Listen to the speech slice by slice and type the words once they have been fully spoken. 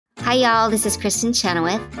Hi, y'all. This is Kristen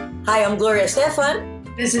Chenoweth. Hi, I'm Gloria Stefan.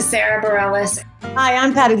 This is Sarah Bareilles. Hi,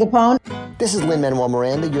 I'm Patti LuPone. This is Lin-Manuel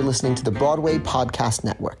Miranda. You're listening to the Broadway Podcast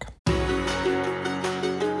Network.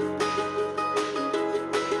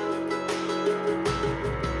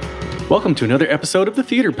 Welcome to another episode of the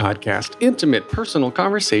Theater Podcast, intimate, personal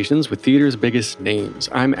conversations with theater's biggest names.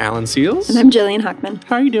 I'm Alan Seals. And I'm Jillian Hockman.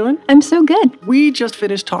 How are you doing? I'm so good. We just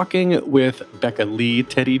finished talking with Becca Lee,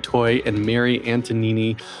 Teddy Toye, and Mary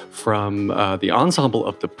Antonini from the ensemble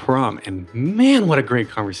of The Prom. And man, what a great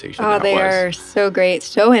conversation that was. They are so great,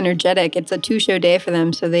 so energetic. It's a 2-show day for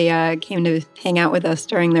them, so they came to hang out with us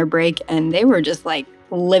during their break, and they were just like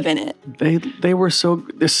living it. They're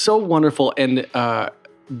so wonderful, and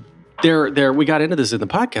They're we got into this in the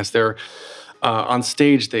podcast. They're on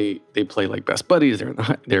stage. They play like best buddies.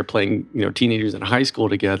 They're playing teenagers in high school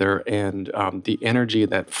together, and the energy,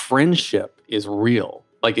 that friendship is real.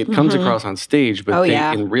 Like it comes across on stage, but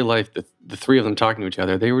in real life, the three of them talking to each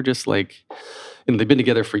other, they were just like, and they've been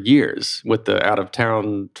together for years with the out of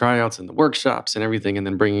town tryouts and the workshops and everything, and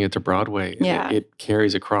then bringing it to Broadway. Yeah, it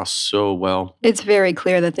carries across so well. It's very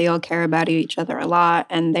clear that they all care about each other a lot,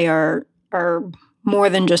 and they are more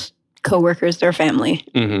than just coworkers, their family.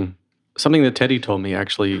 Mm-hmm. Something that Teddy told me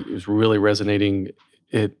actually is really resonating.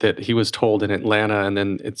 That he was told in Atlanta, and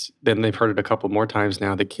then they've heard it a couple more times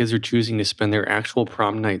now. That kids are choosing to spend their actual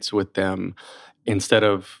prom nights with them instead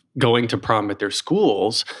of going to prom at their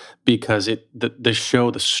schools, because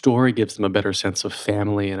the story gives them a better sense of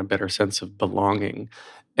family and a better sense of belonging,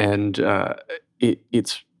 and that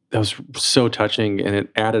was so touching, and it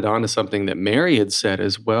added on to something that Mary had said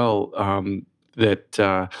as well.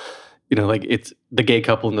 Like it's the gay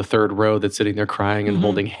couple in the third row that's sitting there crying and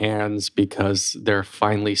holding hands because they're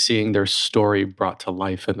finally seeing their story brought to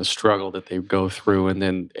life and the struggle that they go through,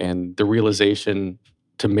 and the realization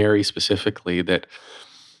to Mary specifically that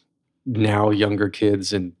now younger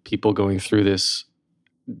kids and people going through this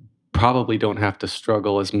probably don't have to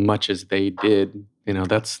struggle as much as they did.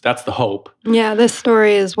 That's the hope. Yeah, this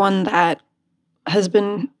story is one that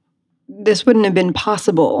this wouldn't have been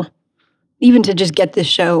possible even to just get this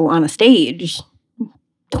show on a stage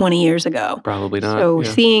 20 years ago. Probably not. So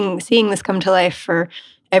seeing this come to life for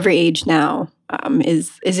every age now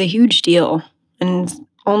is a huge deal, and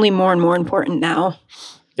only more and more important now.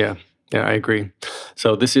 Yeah, I agree.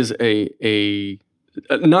 So this is a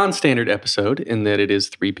non-standard episode in that it is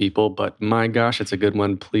 3 people, but my gosh, it's a good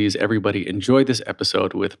one. Please, everybody, enjoy this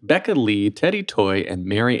episode with Becca Lee, Teddy Toye, and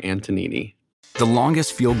Mary Antonini. The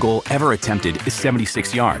longest field goal ever attempted is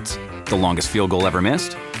 76 yards. The longest field goal ever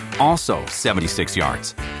missed? Also 76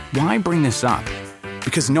 yards. Why bring this up?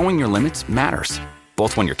 Because knowing your limits matters,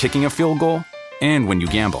 both when you're kicking a field goal and when you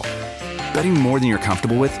gamble. Betting more than you're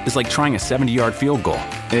comfortable with is like trying a 70-yard field goal.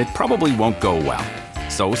 It probably won't go well.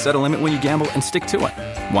 So set a limit when you gamble and stick to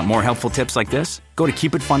it. Want more helpful tips like this? Go to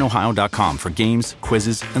keepitfunohio.com for games,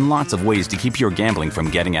 quizzes, and lots of ways to keep your gambling from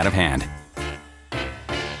getting out of hand.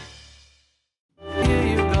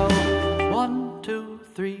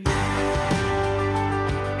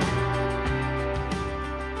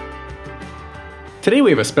 Today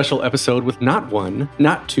we have a special episode with not 1,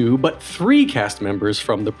 not 2, but 3 cast members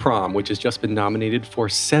from The Prom, which has just been nominated for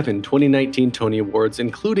 7 2019 Tony Awards,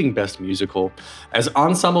 including Best Musical. As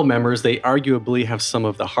ensemble members, they arguably have some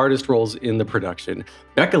of the hardest roles in the production.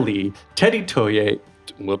 Becca Lee, Teddy Toye,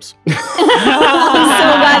 whoops. I'm so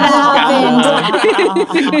glad that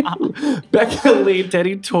happened. Becca Lee,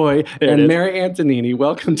 Teddy Toye, and Mary Antonini,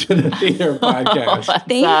 welcome to the Theater Podcast.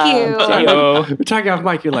 Thank you. We're talking off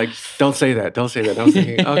mic. You're like, don't say that. I was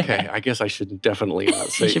thinking, okay, I guess I should definitely not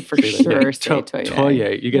say. You should for sure say Toye.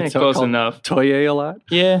 Toye. You get close enough. Toye a lot?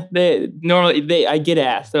 Yeah, I get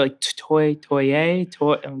asked. They're like Toye.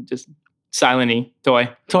 I'm just silent-y.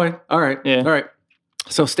 Toye. All right. Yeah. All right.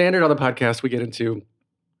 So standard on the podcast, we get into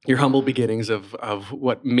your humble beginnings of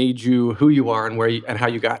what made you who you are and how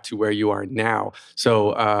you got to where you are now. So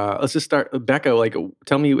let's just start. Becca,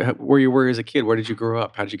 tell me where you were as a kid. Where did you grow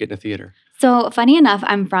up? How did you get into theater? So funny enough,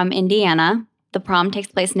 I'm from Indiana. The Prom takes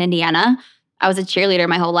place in Indiana. I was a cheerleader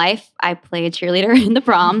my whole life. I played cheerleader in The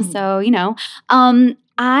Prom. So,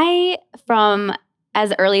 I, from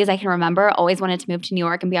as early as I can remember, always wanted to move to New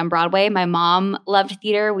York and be on Broadway. My mom loved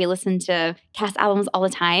theater. We listened to cast albums all the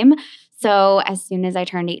time. So as soon as I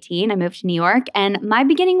turned 18, I moved to New York, and my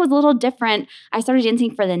beginning was a little different. I started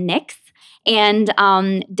dancing for the Knicks and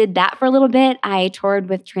did that for a little bit. I toured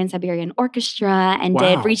with Trans-Siberian Orchestra and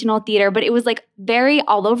did regional theater, but it was like very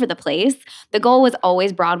all over the place. The goal was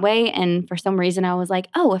always Broadway, and for some reason I was like,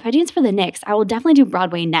 oh, if I dance for the Knicks, I will definitely do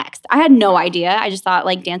Broadway next. I had no idea. I just thought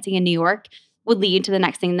like dancing in New York would lead to the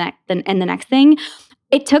next thing and the next thing.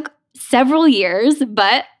 It took several years,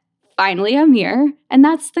 but finally I'm here. And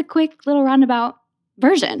that's the quick little roundabout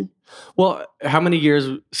version. Well, how many years?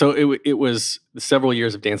 So it was several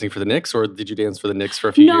years of dancing for the Knicks, or did you dance for the Knicks for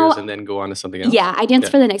a few years and then go on to something else? Yeah, I danced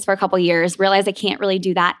for the Knicks for a couple years, realized I can't really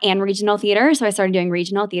do that and regional theater. So I started doing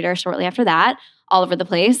regional theater shortly after that, all over the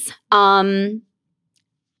place. And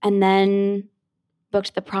then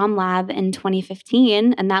booked the Prom Lab in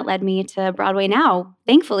 2015, and that led me to Broadway now,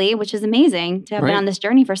 thankfully, which is amazing to have been on this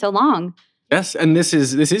journey for so long. Yes, and this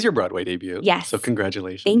is your Broadway debut. Yes. So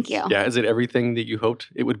congratulations. Thank you. Yeah, is it everything that you hoped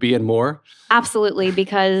it would be and more? Absolutely,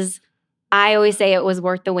 because I always say it was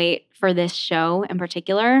worth the wait for this show in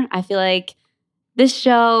particular. I feel like this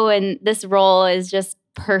show and this role is just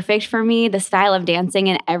perfect for me. The style of dancing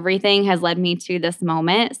and everything has led me to this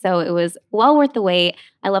moment. So it was well worth the wait.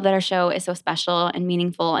 I love that our show is so special and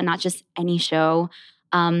meaningful and not just any show.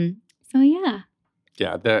 So yeah.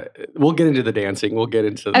 Yeah, we'll get into the dancing. We'll get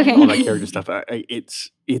into all that character stuff.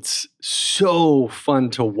 It's so fun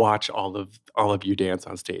to watch all of you dance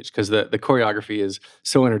on stage because the choreography is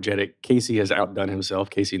so energetic. Casey has outdone himself,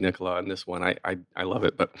 Casey Nicola, in this one. I love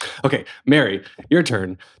it. But okay, Mary, your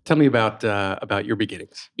turn. Tell me about your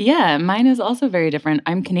beginnings. Yeah, mine is also very different.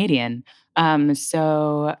 I'm Canadian.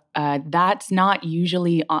 So that's not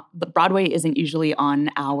usually Broadway isn't usually on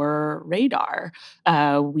our radar.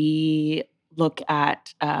 We look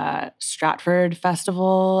at Stratford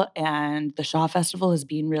Festival and the Shaw Festival as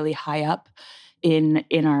being really high up in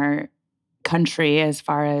our country as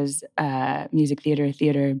far as music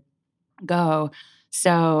theater go.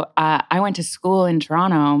 So I went to school in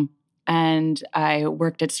Toronto and I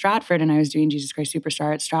worked at Stratford and I was doing Jesus Christ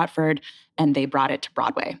Superstar at Stratford and they brought it to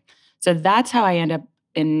Broadway. So that's how I ended up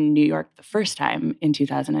in New York the first time in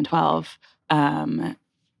 2012.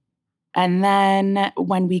 And then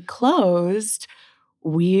when we closed,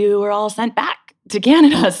 we were all sent back to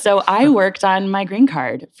Canada. So I worked on my green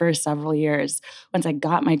card for several years. Once I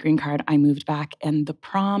got my green card, I moved back, and The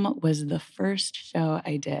Prom was the first show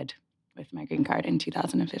I did with my green card in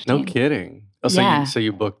 2015. No kidding. Oh, so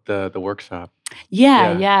you booked the workshop.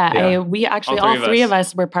 Yeah. We actually, all three of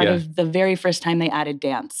us were part Yeah. of the very first time they added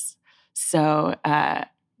dance. So,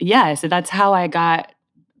 so that's how I got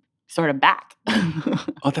sort of back.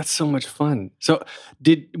 Oh, that's so much fun. So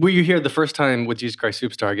were you here the first time with Jesus Christ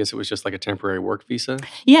Superstar? I guess it was just like a temporary work visa?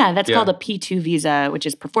 Yeah, that's called a P2 visa, which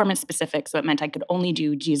is performance specific. So it meant I could only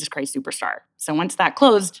do Jesus Christ Superstar. So once that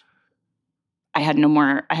closed, I had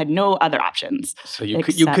no other options. So you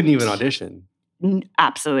couldn't even audition?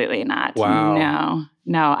 Absolutely not. Wow.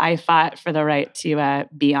 No, I fought for the right to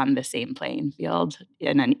be on the same playing field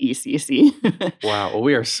in an ECC. Wow. Well,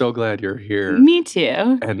 we are so glad you're here. Me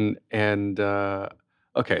too. And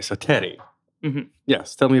okay, so Teddy. Mhm.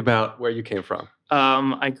 Yes, tell me about where you came from.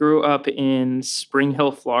 I grew up in Spring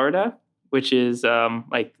Hill, Florida, which is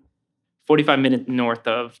like 45 minutes north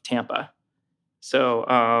of Tampa. So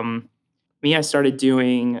I started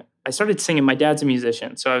singing. My dad's a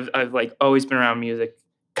musician, so I've like always been around music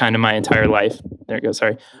kind of my entire life. There it goes.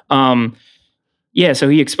 Sorry. So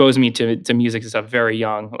he exposed me to music and stuff very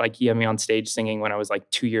young. Like he had me on stage singing when I was like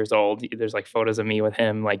 2 years old. There's like photos of me with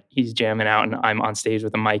him, like he's jamming out and I'm on stage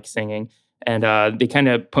with a mic singing. And they kind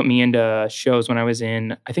of put me into shows when I was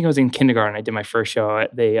in kindergarten. I did my first show.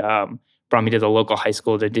 They brought me to the local high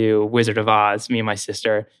school to do Wizard of Oz, me and my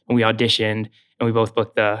sister, and we auditioned and we both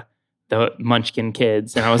booked the Munchkin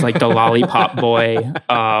Kids, and I was like the lollipop boy,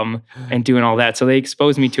 and doing all that. So they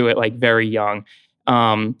exposed me to it like very young.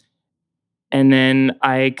 And then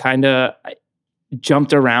I kind of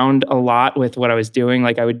jumped around a lot with what I was doing.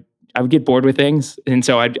 Like I would get bored with things. And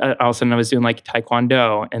so all of a sudden I was doing like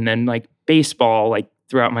Taekwondo and then like baseball, like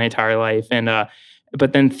throughout my entire life. And,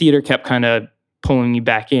 but then theater kept kind of pulling me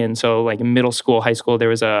back in. So like in middle school, high school, there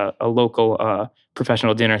was a local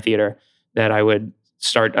professional dinner theater that I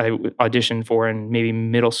auditioned for in maybe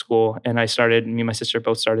middle school. And me and my sister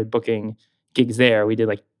both started booking gigs there. We did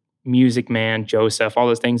like Music Man, Joseph, all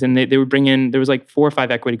those things. And they would bring in, there was like 4 or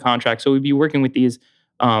 5 equity contracts. So we'd be working with these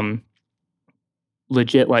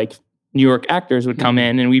legit like New York actors would come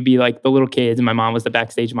in and we'd be like the little kids and my mom was the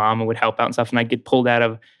backstage mom and would help out and stuff. And I'd get pulled out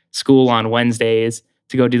of school on Wednesdays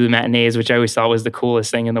to go do the matinees, which I always thought was the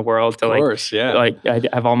coolest thing in the world. To like I'd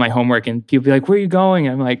have all my homework and people be like, where are you going?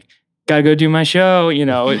 I'm like, gotta go do my show,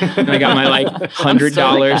 and I got my like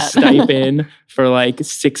 $100 stipend for like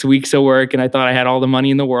 6 weeks of work. And I thought I had all the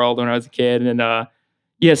money in the world when I was a kid. And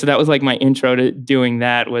so that was like my intro to doing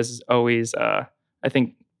that was always, I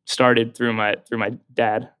think started through my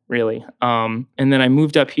dad really. And then I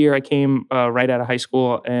moved up here. I came right out of high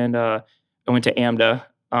school and I went to AMDA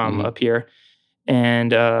up here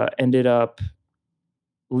and ended up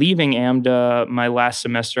leaving AMDA, my last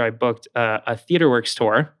semester, I booked a TheaterWorks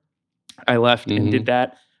tour. I left and did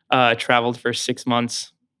that. Traveled for 6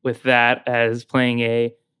 months with that as playing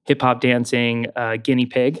a hip hop dancing guinea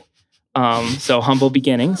pig. So humble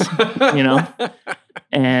beginnings, you know.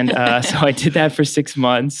 And so I did that for 6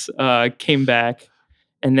 months. Came back,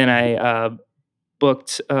 and then I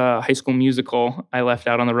booked High School Musical. I left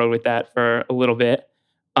out on the road with that for a little bit,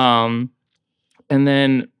 and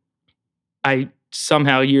then I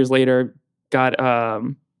somehow years later got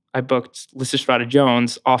I booked Lysistrata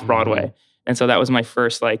Jones off Broadway, and so that was my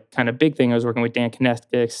first like kind of big thing. I was working with Dan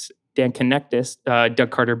Connectus,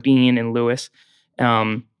 Doug Carter Bean, and Lewis,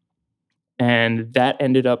 and that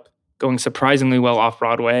ended up going surprisingly well off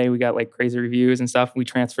Broadway. We got like crazy reviews and stuff. We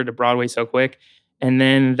transferred to Broadway so quick, and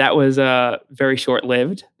then that was very short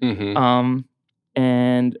lived.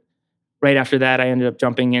 And right after that, I ended up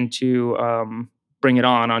jumping into Bring It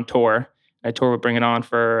On tour. I toured with Bring It On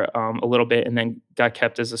for a little bit, and then got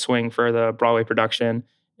kept as a swing for the Broadway production.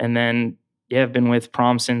 And then, yeah, I've been with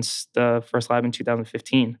Prom since the first lab in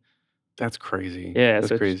 2015. That's crazy. Yeah,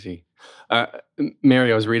 that's crazy.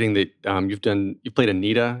 Mary, I was reading that you played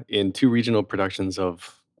Anita in 2 regional productions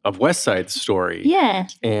of West Side Story. Yeah.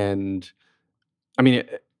 And I mean,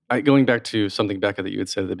 going back to something, Becca, that you had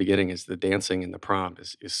said at the beginning, is the dancing in the prom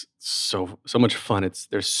is so much fun.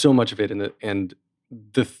 There's so much of it, and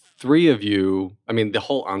the 3 of you, I mean, the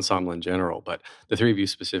whole ensemble in general, but the 3 of you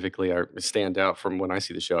specifically stand out from when I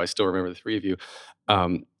see the show. I still remember the 3 of you.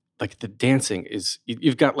 Like the dancing is,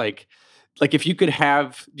 you've got like if you could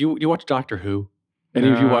have, you watch Doctor Who? And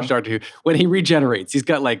if you watch Doctor Who, when he regenerates, he's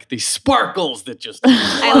got like these sparkles that just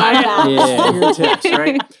I love that. fingertips,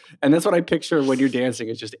 right? And that's what I picture when you're dancing.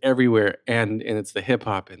 It's just everywhere, and it's the hip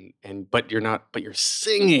hop, but you're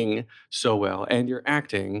singing so well, and you're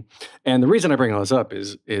acting. And the reason I bring all this up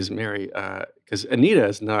is Mary, because Anita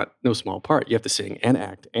is no small part. You have to sing and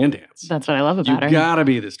act and dance. That's what I love about her. You gotta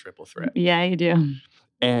be this triple threat. Yeah, you do.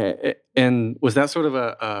 And was that sort of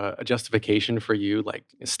a justification for you, like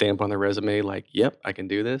a stamp on the resume, like, yep, I can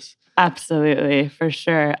do this? Absolutely, for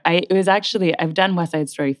sure. I've done West Side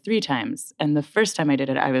Story 3 times. And the first time I did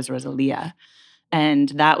it, I was Rosalia. And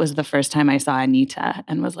that was the first time I saw Anita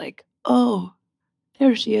and was like, oh,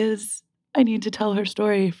 there she is. I need to tell her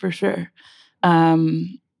story for sure.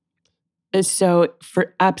 So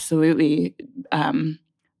for absolutely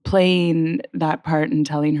playing that part and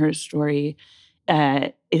telling her story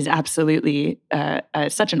is absolutely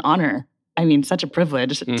such an honor. I mean, such a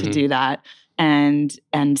privilege to do that, and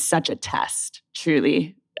such a test,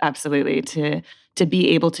 truly, absolutely, to be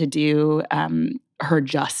able to do her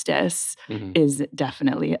justice is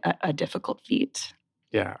definitely a difficult feat.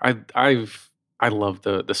 Yeah, I love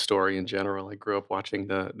the story in general. I grew up watching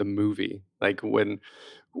the movie. Like when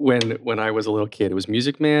I was a little kid, it was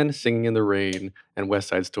Music Man, Singing in the Rain, and West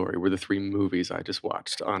Side Story were the 3 movies I just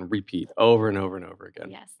watched on repeat over and over and over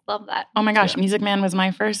again. Yes, love that. Oh my gosh, Music Man was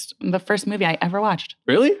the first movie I ever watched.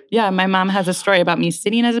 Really? Yeah, my mom has a story about me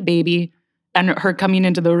sitting as a baby and her coming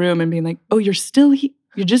into the room and being like, "Oh, you're still here?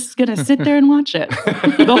 You're just gonna sit there and watch it,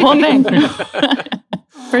 the whole thing."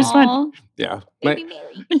 First one. Yeah. Baby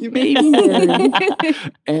Mary. Baby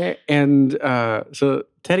Mary. And so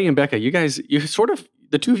Teddy and Becca, you sort of,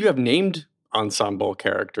 the 2 of you have named ensemble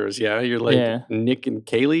characters. Yeah. You're like Nick and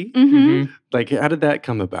Kaylee. Like, how did that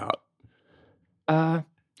come about?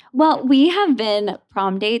 Well, we have been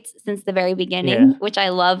prom dates since the very beginning, which I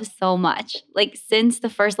love so much. Like since the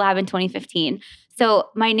first lab in 2015. So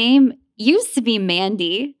my name used to be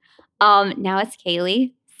Mandy. Now it's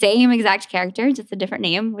Kaylee. Same exact character, just a different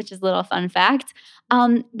name, which is a little fun fact.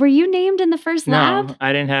 Were you named in the first lab? No,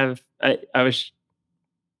 I didn't have. I was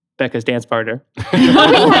Becca's dance partner. In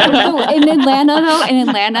Atlanta,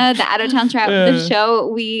 the Out of Town Trap, the show,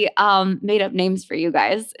 we made up names for you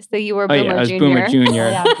guys. So you were Boomer Jr. I was Boomer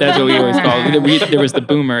Jr. That's what we always called it. There was the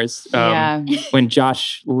Boomers. When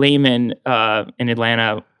Josh Lehman in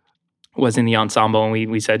Atlanta was in the ensemble, and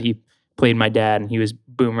we said he played my dad, and he was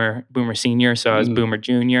Boomer Senior, so I was Boomer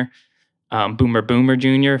Junior. Boomer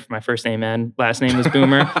Jr. for my first name and last name was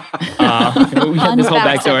Boomer. We had this whole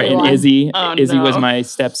backstory. And Izzy was my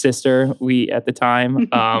stepsister. At the time,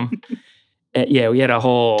 we had a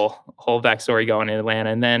whole backstory going in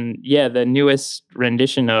Atlanta, and then the newest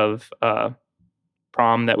rendition of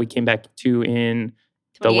Prom that we came back to in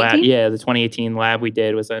the lab. Yeah, the 2018 lab we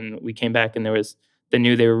did was when we came back, and there was they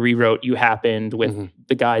rewrote "You Happened" with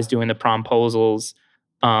the guys doing the promposals,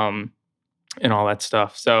 and all that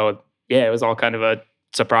stuff. So. Yeah, it was all kind of a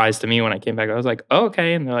surprise to me when I came back. I was like, oh,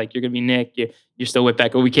 okay. And they're like, you're going to be Nick. You're still with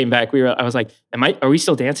Becca. We came back. I was like, are we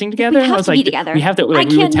still dancing together? We have I was to like, be together. We have to, like,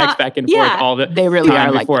 we would text back and forth all the They really time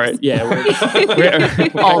are like before this. it. Yeah.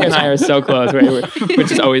 Becca and I are so close. We're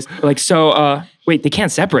just always like, so, wait, they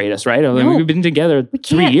can't separate us, right? No. We've been together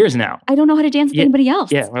 3 years now. I don't know how to dance with anybody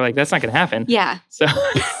else. Yeah. We're like, that's not going to happen. Yeah. So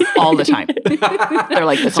all the time. They're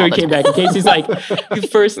like this so all we the came time. back and Casey's like, the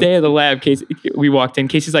first day of the lab, we walked in.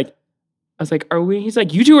 Casey's like, I was like, are we? He's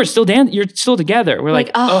like, you two are still dancing. You're still together. We're like,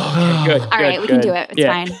 oh, okay, good. All right, we can do it. It's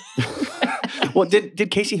fine. Well, did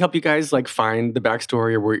Casey help you guys like find the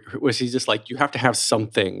backstory, or was he just like, you have to have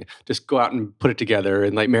something, just go out and put it together?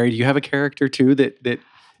 And like, Mary, do you have a character too that?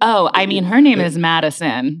 Oh, I mean, her name is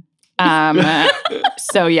Madison.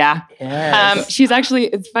 So yeah. Yes. She's actually,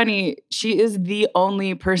 it's funny, she is the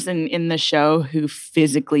only person in the show who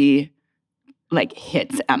physically like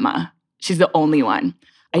hits Emma. She's the only one.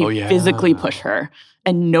 I physically push her,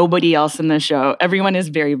 and nobody else in the show. Everyone is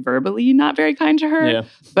very verbally not very kind to her. Yeah.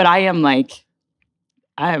 But I am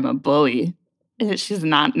a bully. She's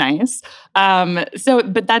not nice.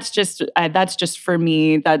 But that's just for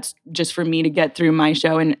me. That's just for me to get through my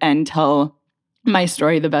show and tell my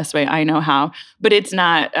story the best way I know how. But it's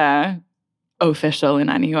not official in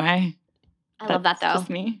any way. I love that though. Just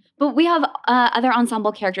me. But we have other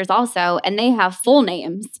ensemble characters also, and they have full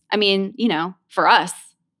names. I mean, for us.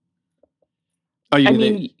 Oh, I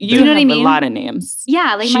mean, you know have what I mean? a lot of names.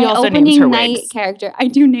 Yeah, like She my also names opening her night wigs. character. I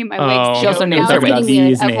do name my wigs. Oh, She also too. names Now her it's getting wigs. weird.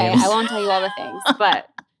 These Okay, names. I won't tell you all the things, but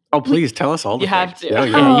Oh, please tell us all the You have things. to. Yeah,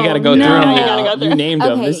 Yeah, you got to go no. through them. You gotta go through. You named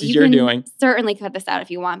them. This is you your can doing. certainly cut this out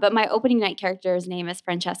if you want. But my opening night character's name is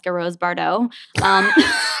Francesca Rose Bardot.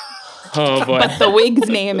 Oh boy. But the wig's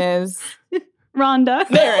name is Rhonda.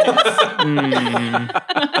 there it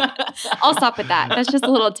is. I'll stop with that. That's just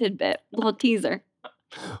a little tidbit, a little teaser.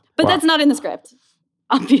 But Wow. that's not in the script,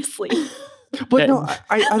 obviously. But no,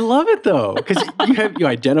 I love it though, because you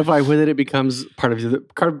identify with it. It becomes part of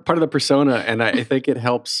the persona, and I think it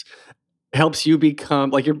helps you become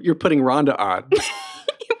like you're putting Rhonda on.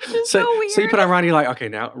 So you put on Rhonda, you're like, okay,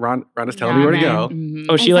 now Rhonda's telling me where to go. Mhm.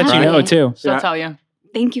 Oh, she let you know too. She'll Yeah. tell you.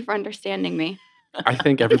 Thank you for understanding me. I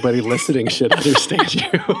think everybody listening should understand you.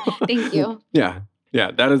 Thank you. Yeah,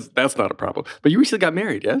 that's not a problem. But you recently got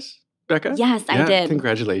married, yes, Becca? Yes, I Yeah, did.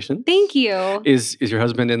 Congratulations. Thank you. Is your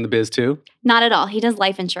husband in the biz too? Not at all. He does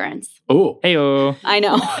life insurance. Oh, Hey-oh. I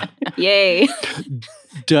know. Yay.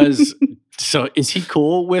 So is he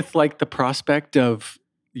cool with like the prospect of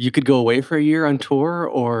you could go away for a year on tour,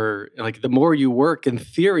 or like the more you work in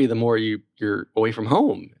theory, the more you're away from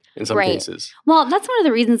home in some Right. cases? Well, that's one of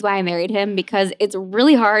the reasons why I married him, because it's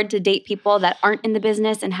really hard to date people that aren't in the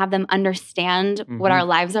business and have them understand what our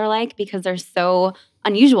lives are like, because they're so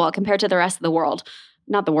unusual compared to the rest of the world.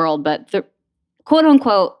 Not the world, but the quote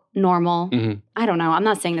unquote normal. Mhm. I don't know. I'm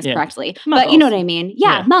not saying this Yeah. correctly, but you know what I mean.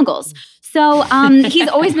 Yeah, Mongols. So he's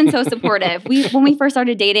always been so supportive. When we first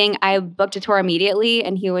started dating, I booked a tour immediately,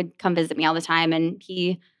 and he would come visit me all the time. And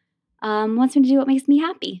he wants me to do what makes me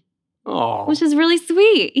happy, Oh, which is really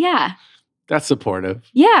sweet. Yeah. that's supportive.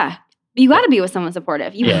 Yeah. You got to be with someone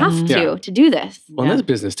supportive. You Yeah. have Yeah. to do this. Well, in this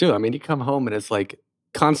business too. I mean, you come home and it's like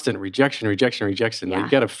constant rejection. Like, Yeah. you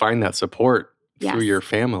got to find that support Yes. through your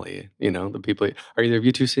family. The people. Are either of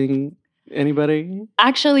you two seeing anybody?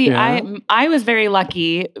 Actually, Yeah. I was very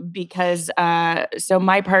lucky because so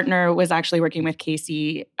my partner was actually working with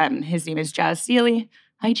Casey. His name is Jazz Seeley.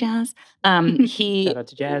 Hi, Jazz. He Shout out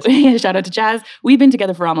to Jazz. Yeah, shout out to Jazz. We've been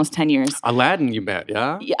together for almost 10 years. Aladdin, you met,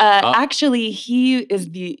 yeah? Actually, he's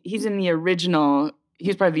in the original.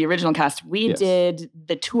 He's part of the original cast. We Yes. did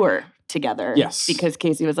the tour together. Yes. Because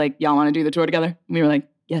Casey was like, "Y'all want to do the tour together?" We were like,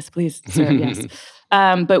 "Yes, please, sir, yes."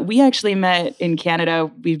 But we actually met in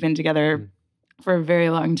Canada. We've been together for a very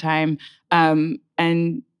long time.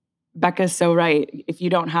 And Becca's so right. If you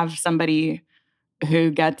don't have somebody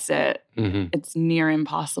who gets it, Mhm. it's near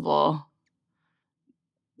impossible.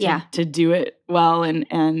 Yeah. To do it well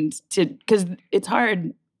and to, because it's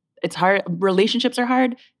hard. It's hard. Relationships are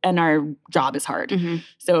hard, and our job is hard. Mhm.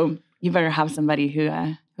 So you better have somebody who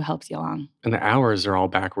helps you along. And the hours are all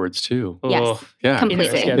backwards too. Yes. Oh, Yeah. Completely.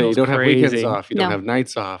 your You schedule's don't have weekends crazy. off. You don't No. have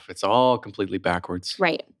nights off. It's all completely backwards.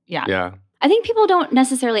 Right. Yeah. Yeah. I think people don't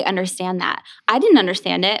necessarily understand that. I didn't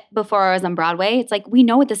understand it before I was on Broadway. It's like, we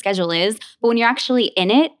know what the schedule is, but when you're actually in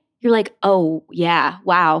it, you're like, oh, yeah,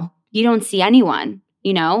 wow. You don't see anyone,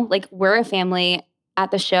 Like, we're a family at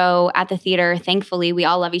the show, at the theater. Thankfully, we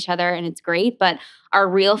all love each other, and it's great. But our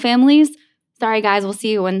real families, sorry, guys, we'll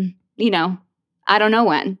see you when, I don't know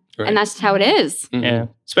when. Right. And that's just how it is. Mhm. Yeah.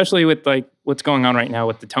 Especially with like what's going on right now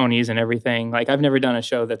with the Tonys and everything. Like I've never done a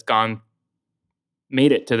show that's gone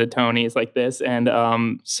made it to the Tonys like this.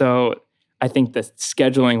 And so I think that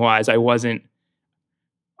scheduling wise, I wasn't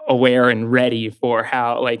aware and ready for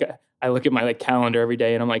how, like, I look at my like calendar every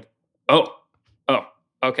day and I'm like, oh,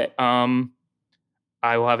 okay.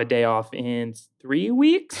 I will have a day off in 3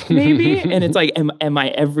 weeks, maybe. And it's like, am I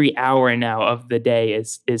every hour now of the day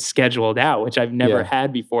is scheduled out, which I've never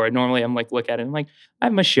had before. Normally I'm like, look at it, I'm like, I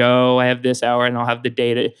have my show, I have this hour, and I'll have the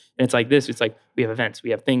data. And it's like this. It's like, we have events, we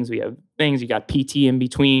have things. You got PT in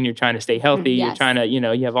between. You're trying to stay healthy. Yes. You're trying to,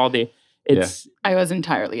 you have all the, it's, I was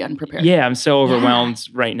entirely unprepared. yeah, I'm so overwhelmed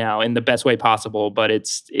right now in the best way possible, but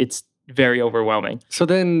it's very overwhelming. So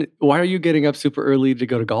then why are you getting up super early to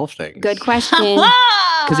go to golf things? Good question.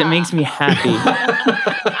 Because it makes me happy.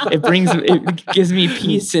 It gives me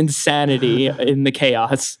peace and sanity in the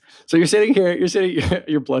chaos. So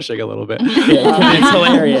you're blushing a little bit. It's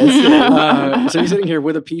hilarious. So you're sitting here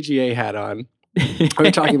with a PGA hat on. We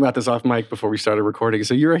were talking about this off mic before we started recording.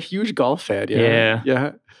 So you're a huge golf fan, yeah?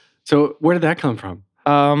 Yeah. So where did that come from?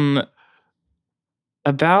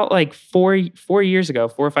 About like 4 or 5 years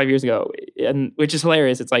ago, and which is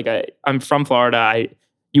hilarious. It's like I'm from Florida.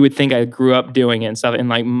 You would think I grew up doing it and stuff. And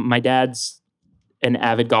like my dad's an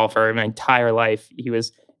avid golfer my entire life. He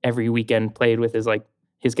was every weekend played with his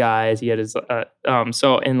guys. He had his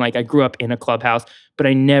and like I grew up in a clubhouse, but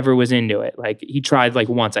I never was into it. Like he tried like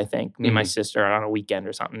once, I think, me and my sister on a weekend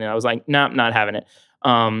or something. And I was like, nah, not having it.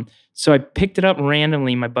 So I picked it up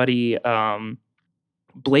randomly. My buddy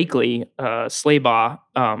Blakely Slaybaugh,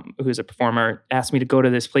 who's a performer, asked me to go to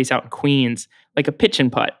this place out in Queens, like a pitch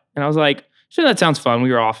and putt. And I was like, sure, that sounds fun.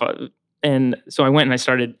 We were off. And so I went and I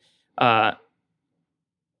started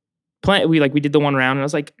playing. We did the one round and I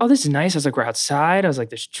was like, oh, this is nice. I was like, we're outside. I was like,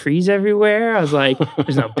 there's trees everywhere. I was like,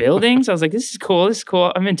 there's no buildings. I was like, this is cool.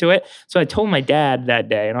 I'm into it. So I told my dad that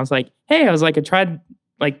day and I was like, hey, I tried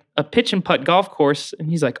like a pitch and putt golf course. And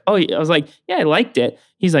he's like, oh, I was like, yeah, I liked it.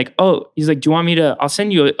 He's like, do you want me to, I'll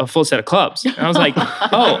send you a full set of clubs. And I was like,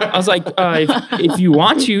 if you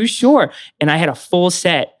want to, sure. And I had a full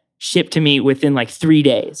set shipped to me within like 3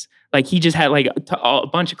 days. Like he just had like a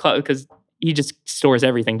bunch of clubs because he just stores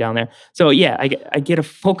everything down there. So yeah, I get a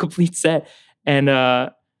full complete set. And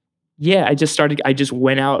I just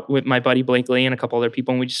went out with my buddy Blakely and a couple other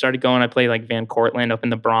people and we just started going. I played like Van Cortlandt up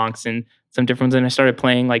in the Bronx and some different ones. And I started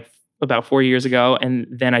playing like about 4 years ago. And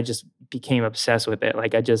then I just became obsessed with it.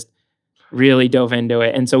 Like I just really dove into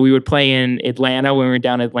it. And so we would play in Atlanta when we were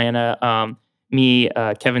down in Atlanta. Me,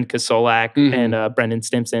 Kevin Kosolak, and Brendan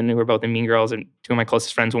Stimson, who were both in Mean Girls and two of my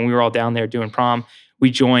closest friends, when we were all down there doing prom, we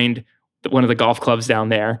joined one of the golf clubs down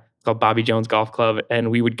there called Bobby Jones Golf Club. And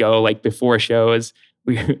we would go like before shows.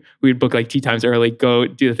 We would book like 2 times early, go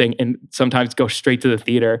do the thing, and sometimes go straight to the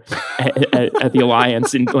theater at the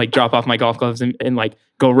Alliance and like drop off my golf clubs and like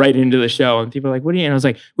go right into the show. And people are like, what are you? And I was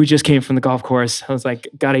like, we just came from the golf course. I was like,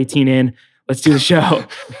 got 18 in, let's do the show.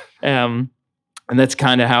 And that's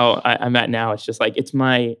kind of how I'm at now. It's just like, it's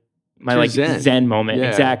my like zen moment. Yeah.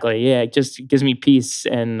 Exactly. Yeah. It just gives me peace.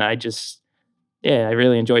 And I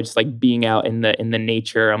really enjoy just like being out in the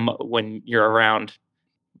nature when you're around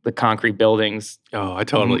the concrete buildings. Oh, I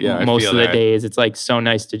totally, yeah. Most of the days, it's like so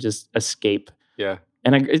nice to just escape. Yeah.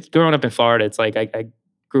 And growing up in Florida, it's like I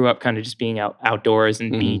grew up kind of just being outdoors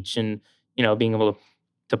and beach and, being able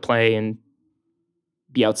to play and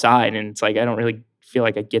be outside. And it's like, I don't really feel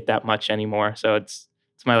like I get that much anymore. So it's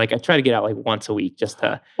my, like, I try to get out like once a week just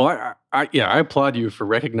to. Well, I applaud you for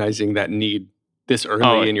recognizing that need this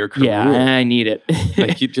early in your career. Yeah, I need it.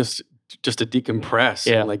 Like you just to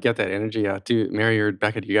decompress and like get that energy out. Mary or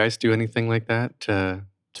Becca, do you guys do anything like that to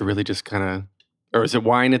really just kind of, or is it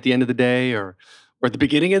wine at the end of the day or at the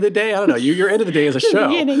beginning of the day? I don't know. Your end of the day is a show.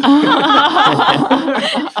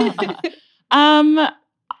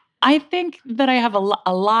 I think that I have a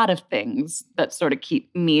lot of things that sort of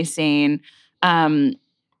keep me sane. And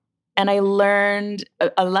I learned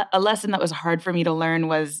a lesson that was hard for me to learn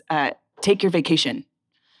was take your vacation.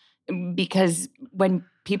 Because when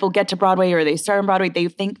people get to Broadway or they start on Broadway, they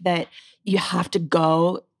think that you have to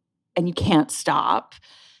go and you can't stop.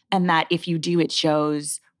 And that if you do, it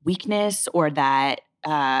shows weakness or that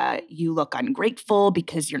you look ungrateful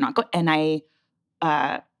because you're not going. And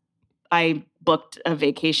I booked a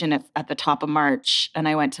vacation at the top of March and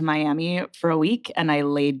I went to Miami for a week and I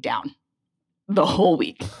laid down the whole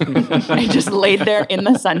week. I just laid there in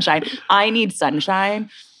the sunshine. I need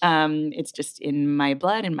sunshine. It's just in my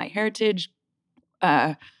blood, in my heritage.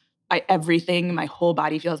 Everything, my whole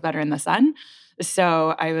body feels better in the sun.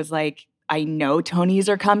 So I was like, I know Tonys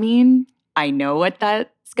are coming. I know what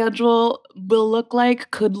that schedule will look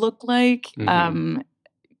like, could look like. Even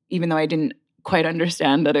though I didn't quite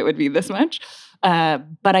understand that it would be this much.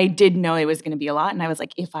 But I did know it was going to be a lot. And I was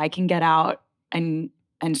like, if I can get out and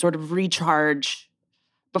sort of recharge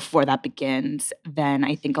before that begins, then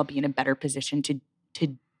I think I'll be in a better position to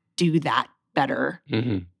do that better.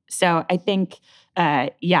 Mm-hmm. So I think,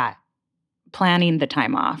 planning the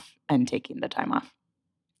time off and taking the time off.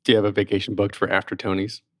 Do you have a vacation booked for after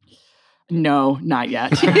Tony's? No, not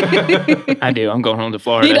yet. I do. I'm going home to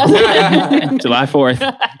Florida. He does. July 4th.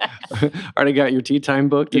 Already got your tea time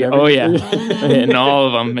booked? and Oh, yeah. everything? And all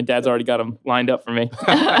of them. My dad's already got them lined up for me.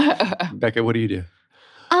 Becca, what do you do?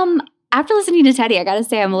 After listening to Teddy, I got to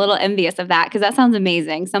say I'm a little envious of that because that sounds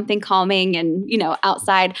amazing. Something calming and,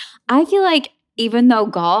 outside. I feel like even though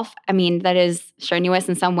golf, I mean, that is strenuous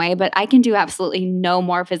in some way, but I can do absolutely no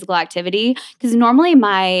more physical activity because normally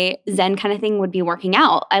my Zen kind of thing would be working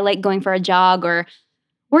out. I like going for a jog or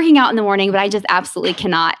working out in the morning, but I just absolutely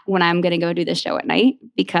cannot when I'm going to go do the show at night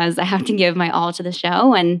because I have to give my all to the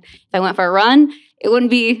show. And if I went for a run, it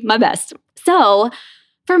wouldn't be my best. So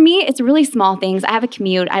for me, it's really small things. I have a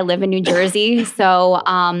commute. I live in New Jersey. So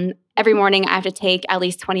every morning I have to take at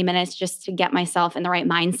least 20 minutes just to get myself in the right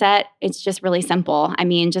mindset. It's just really simple. I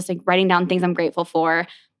mean, just like writing down things I'm grateful for,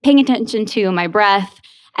 paying attention to my breath,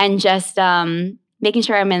 and just making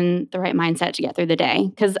sure I'm in the right mindset to get through the day.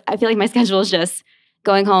 Because I feel like my schedule is just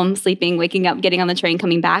going home, sleeping, waking up, getting on the train,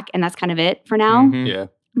 coming back, and that's kind of it for now. Mhm. Yeah.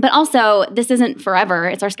 But also, this isn't forever.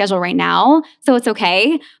 It's our schedule right now, so it's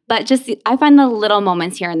okay. But just I find the little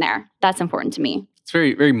moments here and there. That's important to me. It's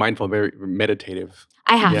very, very mindful, very meditative.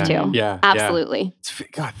 I have Yeah. to. Yeah. Absolutely. It's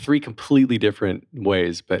got three completely different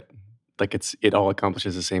ways, but like it all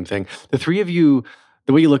accomplishes the same thing. The three of you,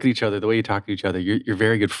 the way you look at each other, the way you talk to each other, you're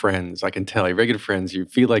very good friends. I can tell you're very good friends. You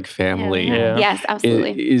feel like family. Yeah. Yes,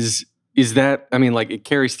 absolutely. Is that, I mean, like it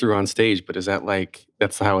carries through on stage, but is that like,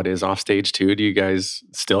 that's how it is off stage too? Do you guys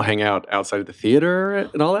still hang out outside of the theater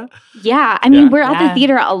and all that? Yeah. I mean, Yeah. we're at the Yeah.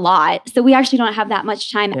 theater a lot. So we actually don't have that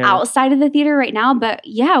much time Yeah. outside of the theater right now. But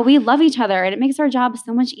yeah, we love each other and it makes our job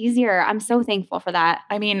so much easier. I'm so thankful for that.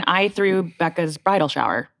 I mean, I threw Becca's bridal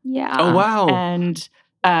shower. Yeah. Oh, wow. And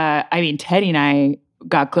Teddy and I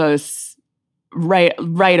got close right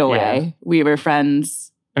away. We were friends.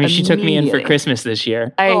 I mean, she took me in for Immediately. Christmas this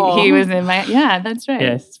year. Oh. He was in my, that's right.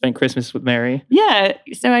 Yeah, spent Christmas with Mary. Yeah.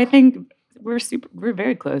 So I think we're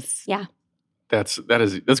very close. Yeah. That's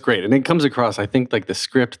great, and it comes across. I think like the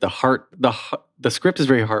script, the script is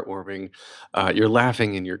very heartwarming. You're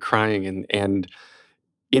laughing and you're crying, and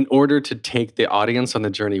in order to take the audience on the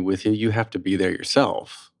journey with you, you have to be there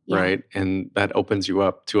yourself, Yeah. right? And that opens you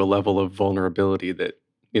up to a level of vulnerability that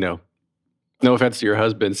No offense to your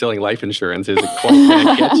husband, selling life insurance isn't quite going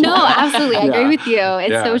to get you. No, absolutely. I agree with you.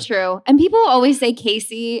 It's so true. And people always say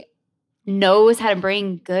Casey knows how to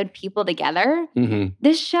bring good people together. Mm-hmm.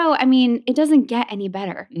 This show, I mean, it doesn't get any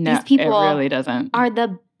better. No, These people it really doesn't. are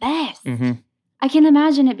the best. Mm-hmm. I can't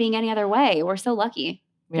imagine it being any other way. We're so lucky.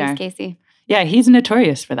 Yeah. Thanks, Casey. Yeah, he's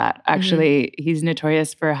notorious for that. Actually, he's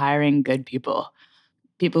notorious for hiring good people.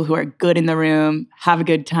 People who are good in the room, have a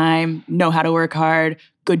good time, know how to work hard,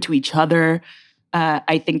 good to each other.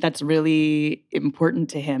 I think that's really important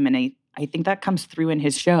to him. And I think that comes through in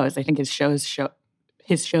his shows. I think his shows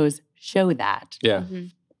show that. Yeah. Mm-hmm.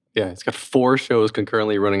 Yeah. It's got 4 shows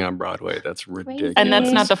concurrently running on Broadway. That's ridiculous. And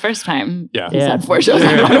that's not the first time Yeah. he's had 4 shows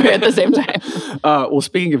on Broadway at the same time. Well,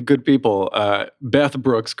 speaking of good people, Beth,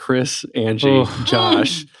 Brooks, Chris, Angie, Oh.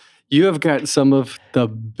 Josh, you have got some of the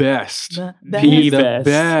best, The best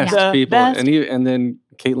best. people, best. and then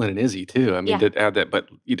Caitlin and Izzy too. I mean, Yeah. to add that, but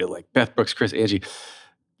you did like Beth, Brooks, Chris, Angie.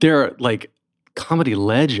 They're like comedy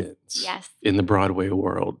legends Yes. in the Broadway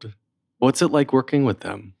world. What's it like working with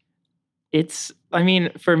them? I mean,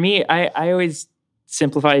 for me, I always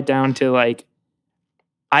simplify it down to like,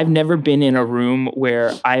 I've never been in a room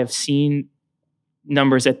where I have seen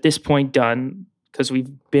numbers at this point done, because we've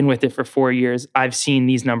been with it for 4 years. I've seen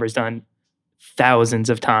these numbers done thousands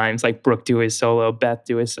of times, like Brooke do his solo, Beth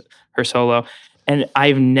do her solo. And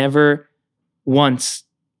I've never once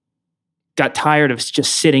got tired of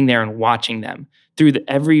just sitting there and watching them through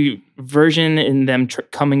every version and them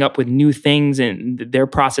coming up with new things and their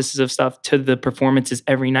processes of stuff to the performances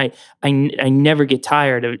every night. I never get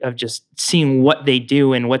tired of just seeing what they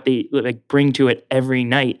do and what they like bring to it every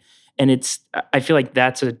night. And I feel like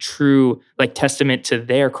that's a true like testament to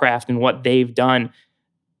their craft and what they've done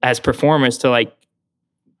as performers to like,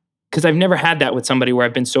 because I've never had that with somebody where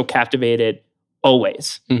I've been so captivated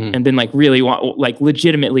always Mhm. and been like really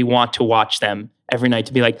legitimately want to watch them every night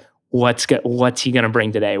to be like, what's he gonna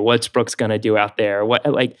bring today? What's Brooks gonna do out there? What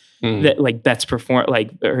Mhm. that like Beth's perform like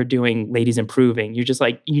her doing Ladies Improving. You're just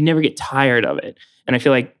like you never get tired of it, and I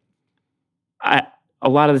feel like a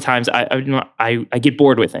lot of the times I get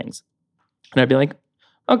bored with things, and I'd be like,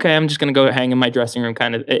 okay, I'm just gonna go hang in my dressing room,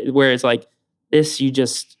 kind of. Whereas like this,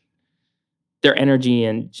 their energy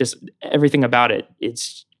and just everything about it,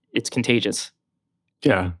 it's contagious.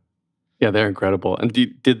 Yeah. Yeah, they're incredible. And do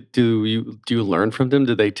you learn from them?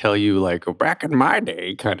 Do they tell you like back in my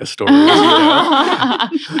day kind of stories?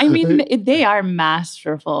 I mean, they are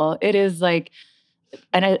masterful. It is like,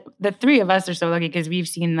 and the three of us are so lucky because we've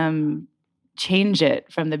seen them change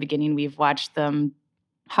it from the beginning. We've watched them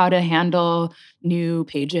how to handle new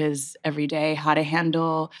pages every day, how to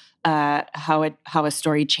handle how a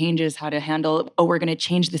story changes, how to handle, we're going to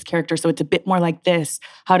change this character so it's a bit more like this.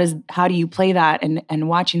 How do you play that? And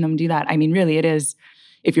watching them do that. I mean, really, it is.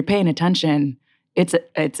 If you're paying attention, it's a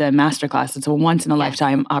masterclass. It's a once in a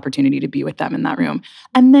lifetime opportunity to be with them in that room.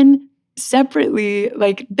 And then separately,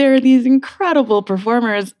 like there are these incredible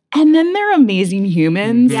performers, and then they're amazing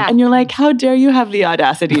humans. Yeah. And you're like, how dare you have the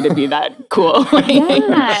audacity to be that cool?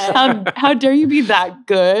 How dare you be that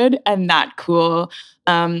good and that cool?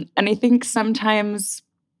 And I think sometimes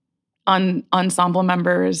on ensemble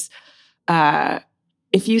members,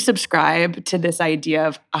 if you subscribe to this idea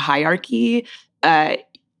of a hierarchy,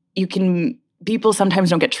 people sometimes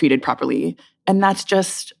don't get treated properly. And that's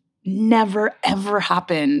just never, ever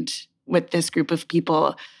happened with this group of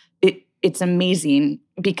people. It's amazing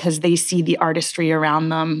because they see the artistry around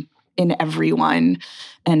them in everyone.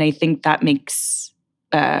 And I think that makes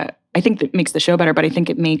the show better, but I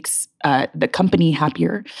think it makes the company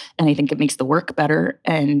happier. And I think it makes the work better.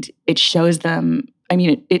 And it shows them, I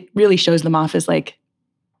mean, it really shows them off as like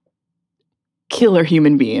killer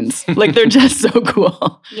human beings. Like they're just so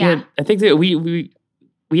cool. Yeah. I think that we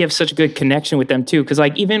have such a good connection with them too. Cause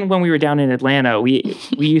like even when we were down in Atlanta, we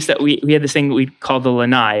had this thing we called the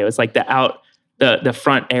lanai. It was like the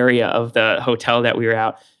front area of the hotel that we were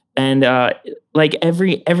out. And like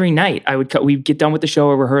every night we'd get done with the show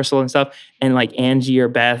or rehearsal and stuff. And like Angie or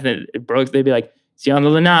Beth and Brooks, they'd be like, see you on the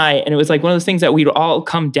lanai. And it was like one of those things that we'd all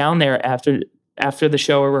come down there after the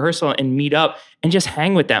show or rehearsal and meet up and just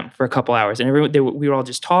hang with them for a couple hours. And we would all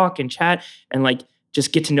just talk and chat and like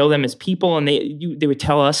just get to know them as people. And they would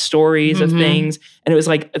tell us stories of things. And it was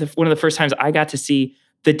like one of the first times I got to see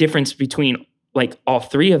the difference between like all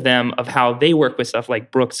three of them of how they work with stuff like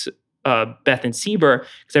Brooks, Beth, and Sieber.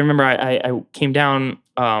 Because I remember I came down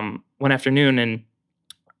one afternoon and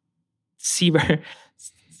Sieber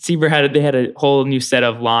had a whole new set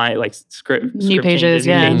of script new pages,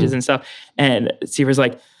 pages and stuff. And Sieber's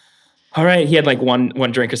like, all right, he had like one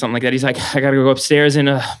drink or something like that. He's like, I gotta go upstairs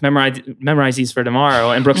and memorize these for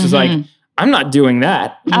tomorrow. And Brooks was like, I'm not doing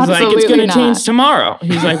that. He's Absolutely like, it's gonna not. change tomorrow.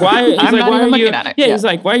 He's like, why? He's I'm like, not why even are you? looking at it. Yeah, Yeah. he's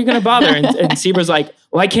like, why are you gonna bother? And Sieber's like,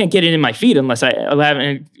 well, I can't get it in my feet unless I have it.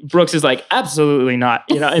 And Brooks is like, absolutely not.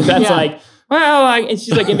 You know, and Beth's like, well, and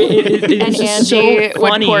she's like, it's And just Angie so would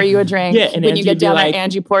funny. pour you a drink. Yeah, and when Angie you get would be down like, there,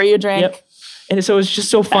 Angie pour you a drink. Yep. And so it's just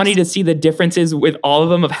so funny to see the differences with all of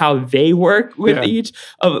them of how they work with each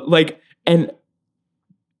of like, and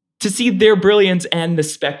to see their brilliance and the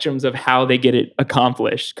spectrums of how they get it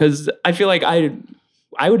accomplished. Cause I feel like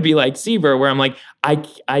I would be like Sieber where I'm like, I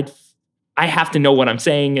have to know what I'm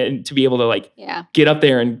saying and to be able to like get up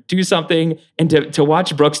there and do something and to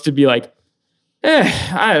watch Brooks to be like,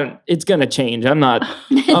 it's gonna change. I'll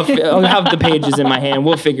have the pages in my hand.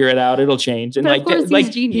 We'll figure it out. It'll change. And But of course he's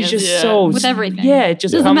genius. he's just so With everything. Yeah, it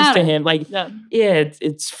just Doesn't comes matter. to him. Like,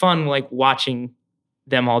 it's fun like watching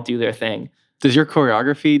them all do their thing. Does your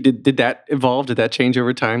choreography, did that evolve? Did that change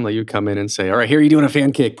over time? Like you come in and say, all right, here you're doing a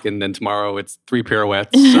fan kick. And then tomorrow it's 3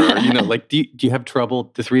 pirouettes. Or, like do you have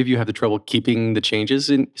trouble, the three of you have the trouble keeping the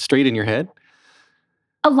changes straight in your head?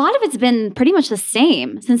 A lot of it's been pretty much the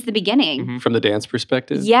same since the beginning. From the dance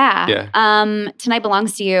perspective? Yeah. Tonight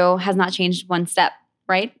Belongs to You has not changed one step,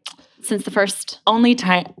 right? Since the first. Only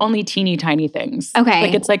teeny tiny things. Okay.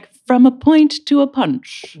 Like it's like from a point to a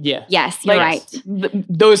punch. Yeah. Yes, you're right.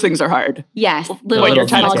 Those things are hard. Yes. When you're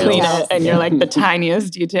trying to details. clean it and you're like the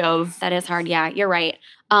tiniest details. That is hard. Yeah, you're right.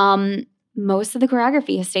 Most of the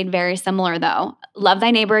choreography has stayed very similar though. Love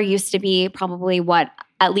Thy Neighbor used to be probably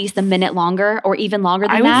at least a minute longer or even longer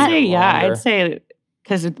than that. I'd say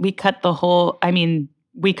because we cut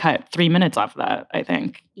we cut 3 minutes off that, I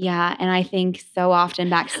think. Yeah, and I think so often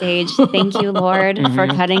backstage, thank you, Lord, for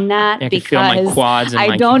cutting that I can feel my because quads and I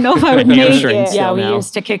my don't know if I would my make hamstrings it. still Yeah, we now.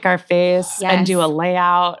 used to kick our face Yes. and do a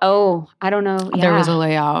layout. Oh, I don't know. Yeah. There was a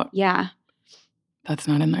layout. Yeah. That's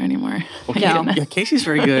not in there anymore. No. Yeah, Casey's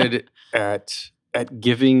very good at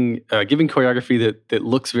giving choreography that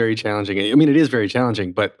looks very challenging. I mean, it is very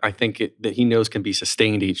challenging, but I think that he knows can be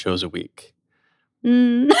sustained 8 shows a week.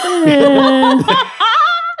 Mm.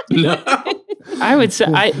 No. I would say,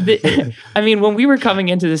 I mean, when we were coming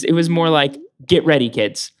into this, it was more like, get ready,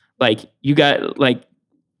 kids. Like, you got, like,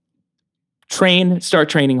 start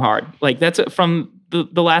training hard. Like, that's from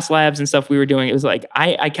the last labs and stuff we were doing. It was like,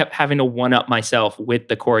 I kept having to one-up myself with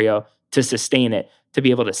the choreo to sustain it, to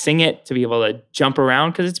be able to sing it, to be able to jump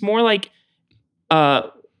around. Because it's more like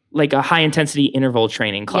a high-intensity interval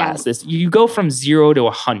training class. Yes. You go from 0 to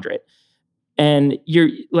 100. And you're,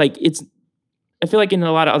 like, I feel like in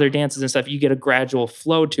a lot of other dances and stuff, you get a gradual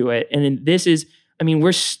flow to it. And then this is, I mean,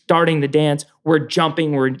 we're starting the dance, we're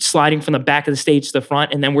jumping, we're sliding from the back of the stage to the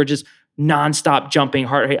front, and then we're just nonstop jumping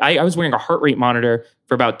heart rate. I was wearing a heart rate monitor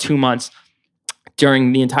for about 2 months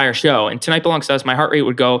during the entire show. And Tonight Belongs to Us, my heart rate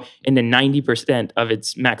would go into 90% of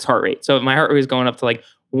its max heart rate. So my heart rate was going up to like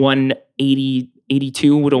 180,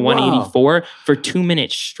 82 to 184 for 2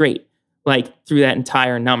 minutes straight, like through that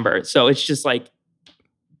entire number. So it's just like,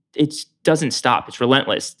 it doesn't stop. It's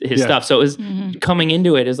relentless, his stuff. So it was coming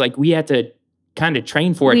into it is like, we had to kind of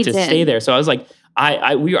train for it to stay there. So I was like,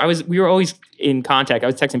 we were always in contact. I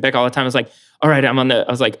was texting Becca all the time. I was like, all right,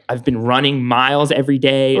 I've been running miles every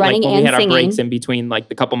day. Running like when and we had singing. our breaks in between, like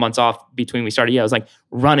the couple months off between we started. Yeah, I was like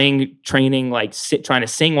running, training, like trying to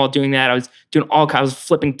sing while doing that. I was doing I was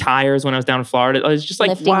flipping tires when I was down in Florida. I was just like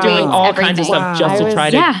Lifting doing weights, all everything. kinds of stuff just to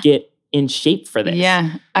try to get in shape for this.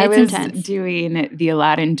 Yeah. I It's was intense. doing the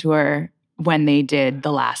Aladdin tour when they did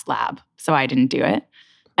the last lab. So I didn't do it.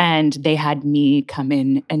 And they had me come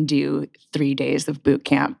in and do 3 days of boot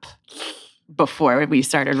camp before we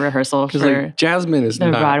started rehearsal for like, Jasmine is the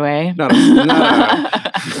not Broadway. Not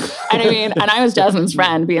And I mean, and I was Jasmine's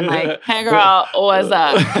friend being like, hey girl, what's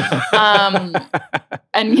up?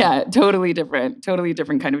 And yeah, totally different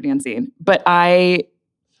kind of dancing. But my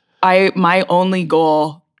only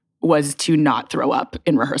goal was to not throw up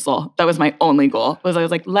in rehearsal. That was my only goal. I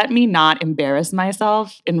was like, let me not embarrass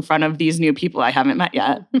myself in front of these new people I haven't met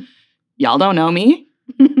yet. Y'all don't know me.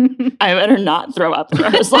 I better not throw up in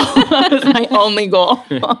rehearsal. That was my only goal.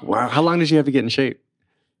 Wow. How long did you have to get in shape?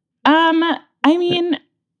 I mean,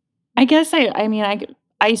 I guess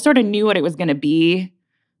I sort of knew what it was going to be.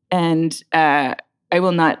 And I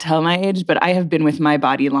will not tell my age, but I have been with my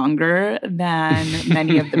body longer than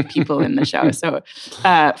many of the people in the show. So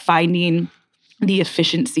finding the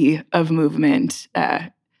efficiency of movement,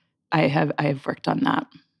 I have worked on that.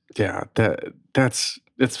 Yeah,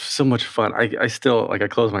 it's so much fun. I still, like, I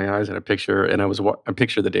close my eyes and I picture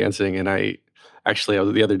the dancing, and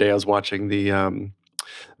the other day I was watching the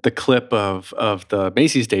clip of the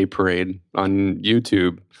Macy's Day Parade on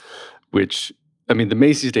YouTube, which, I mean, the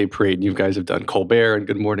Macy's Day Parade, you guys have done Colbert and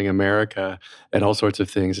Good Morning America and all sorts of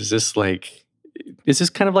things. Is this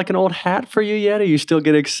kind of like an old hat for you yet? Are you still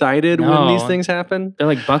get excited when these things happen? They're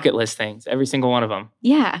like bucket list things. Every single one of them.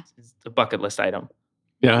 Yeah. It's a bucket list item.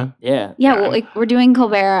 Yeah. Yeah. Yeah, well, like we're doing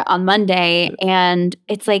Colbert on Monday, and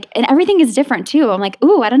it's like, and everything is different too. I'm like,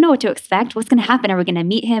 ooh, I don't know what to expect. What's going to happen? Are we going to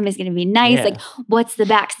meet him? Is it going to be nice? Yeah. Like, what's the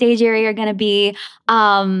backstage area going to be?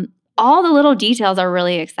 All the little details are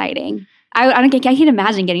really exciting. I can't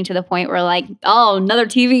imagine getting to the point where like, oh, another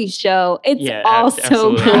TV show. It's all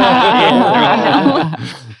so absolutely. cool.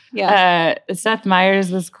 Yeah. Seth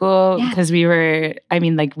Meyers was cool because we were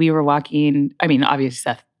walking. I mean,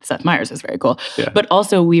 obviously Seth Meyers is very cool, but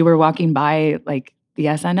also we were walking by like the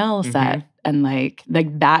SNL set, and like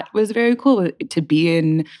that was very cool to be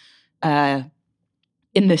in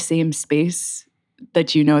the same space that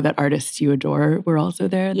that artists you adore were also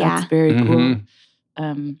there. Yeah. That's very cool.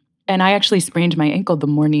 And I actually sprained my ankle the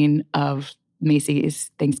morning of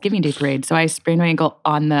Macy's Thanksgiving Day Parade. So I sprained my ankle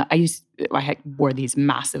on I wore these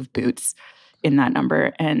massive boots in that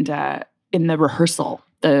number, and in the rehearsal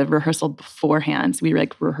beforehand, so we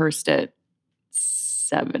rehearsed at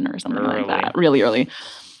 7 or something like that, really early.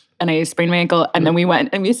 And I sprained my ankle, and then we went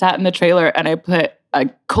and we sat in the trailer, and I put a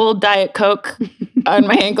cold Diet Coke on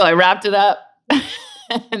my ankle. I wrapped it up,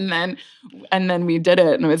 and then we did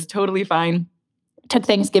it, and it was totally fine. Took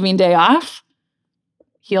Thanksgiving Day off,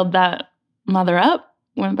 healed that mother up,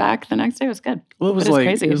 went back the next day. It was good. Well, it was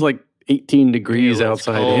crazy. It was like 18 degrees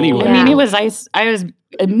outside cold. anyway. I mean, it was ice. I was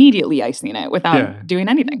immediately icing it without doing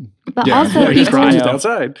anything. But also, just people,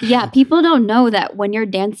 outside. Yeah, people don't know that when you're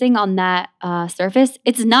dancing on that surface,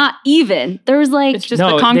 it's not even. There's like It's just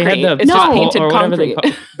the concrete. They had It's just painted or whatever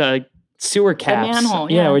concrete. The sewer caps.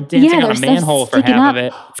 manhole, Yeah, yeah. we're dancing on there's a stuff manhole for sticking half up. of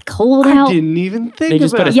it. It's cold I out. didn't even think They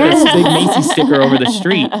just put about a Yes. big Macy's sticker over the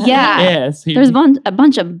street. Yeah. Yeah. So There's a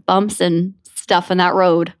bunch of bumps and stuff in that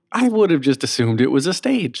road. I would have just assumed it was a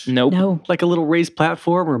stage. Nope. No. Like a little raised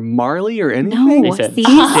platform or Marley or anything. No, They said see,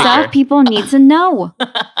 sticker. stuff people need to know.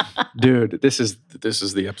 Dude, this is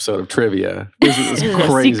the episode of trivia. This is This is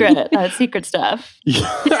crazy. secret stuff.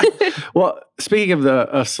 Yeah. Well, speaking of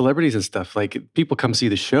the celebrities and stuff, like people come see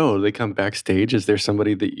the show, they come backstage. Is there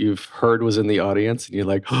somebody that you've heard was in the audience and you're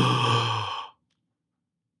like,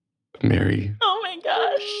 Mary? Oh my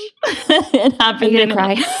gosh. It Are happened you in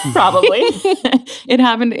gonna cry? Probably. It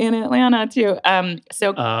happened in Atlanta too.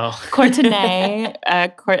 So Oh. Courtenay,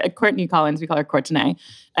 Courtney Collins, we call her Courtenay.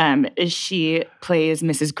 She plays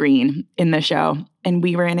Mrs. Green in the show. And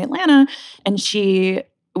we were in Atlanta and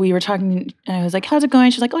we were talking and I was like, how's it going?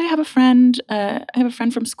 She's like, oh, I have a friend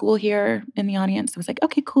from school here in the audience. I was like,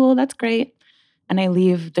 okay, cool. That's great. And I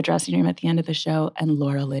leave the dressing room at the end of the show and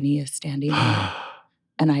Laura Linney is standing there.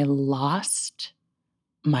 And I lost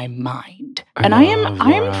my mind. And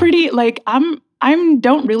I'm pretty like I'm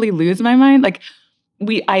don't really lose my mind. Like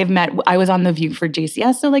I was on The View for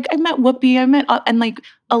JCS. So like I met Whoopi, and like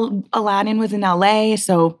Aladdin was in LA.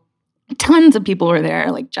 So tons of people were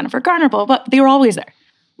there, like Jennifer Garner, blah, blah, blah. They were always there.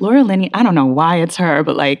 Laura Linney, I don't know why it's her,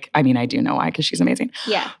 but like, I mean, I do know why because she's amazing.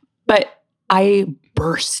 Yeah. But I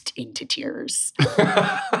burst into tears.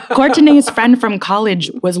 Courtenay's friend from college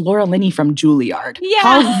was Laura Linney from Juilliard. Yeah.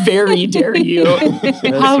 How very dare you?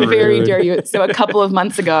 How very rude. dare you? So a couple of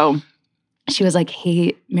months ago, she was like,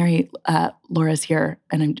 hey, Mary, Laura's here.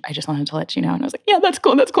 And I just wanted to let you know. And I was like, yeah, that's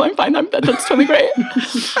cool. That's cool. I'm fine. That's totally great.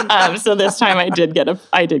 So this time I did get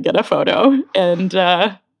a photo and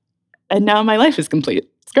now my life is complete.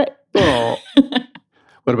 It's great. Oh.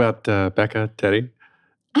 What about Becca, Teddy?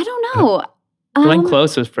 I don't know. Glenn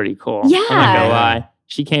Close was pretty cool. Yeah. I'm not gonna lie.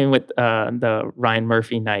 She came with the Ryan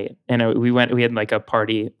Murphy night, and we had like a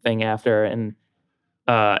party thing after. And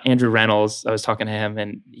Andrew Reynolds, I was talking to him,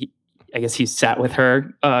 and I guess he sat with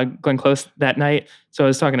her, Glenn Close, that night. So I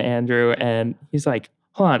was talking to Andrew, and he's like,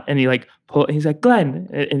 "Hold on," and he's like, "Glenn,"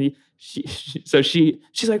 and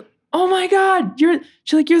she's like, "Oh my God, you're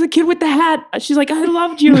the kid with the hat." She's like, "I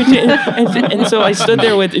loved you," and so I stood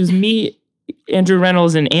there it was me, Andrew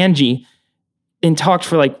Reynolds, and Angie. And talked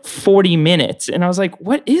for like 40 minutes. And I was like,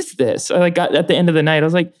 what is this? I like got at the end of the night, I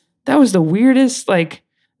was like, that was the weirdest, like,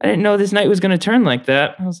 I didn't know this night was gonna turn like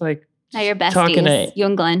that. I was like, Now you're talking besties. to You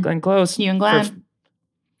and Glenn. Glenn Close. You and for Glenn.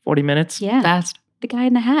 40 minutes. Yeah. Best. The guy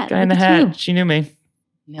in the hat. Guy in the Look at you. hat. She knew me.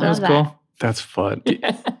 That was Love cool. That's fun.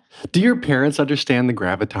 Do your parents understand the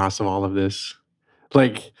gravitas of all of this?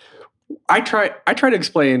 Like, I try to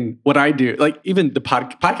explain what I do, like even the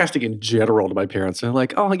podcasting in general to my parents. And they're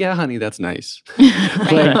like, "Oh yeah, honey, that's nice."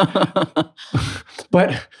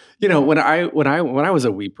 But you know, when I was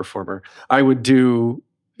a wee performer, I would do,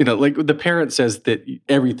 you know, like the parent says that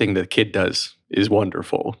everything the kid does is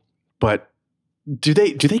wonderful. But do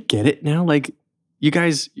they get it now? Like, you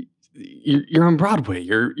guys, you're on Broadway.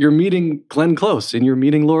 You're meeting Glenn Close and you're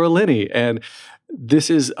meeting Laura Linney, and this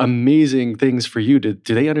is amazing things for you. Do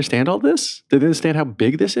they understand all this? Do they understand how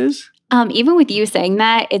big this is? Even with you saying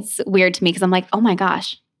that, it's weird to me because I'm like, oh my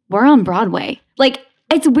gosh, we're on Broadway. Like,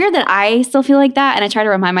 it's weird that I still feel like that. And I try to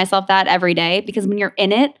remind myself that every day because when you're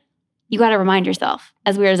in it, you got to remind yourself,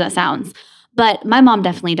 as weird as that sounds. But my mom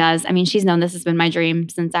definitely does. I mean, she's known this has been my dream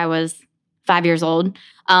since I was 5 years old.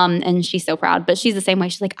 And she's so proud. But she's the same way.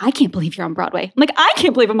 She's like, I can't believe you're on Broadway. I'm like, I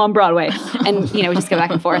can't believe I'm on Broadway. And, you know, we just go back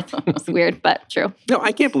and forth. It's weird, but true. No,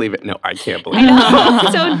 I can't believe it. No, I can't believe I it.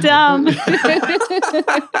 know. So dumb.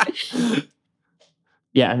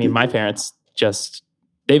 Yeah, I mean, my parents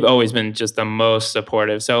they've always been just the most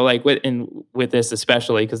supportive. So like with this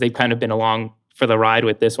especially, because they've kind of been along for the ride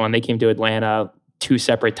with this one. They came to Atlanta 2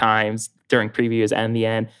 separate times during previews and the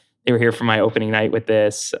end. They were here for my opening night with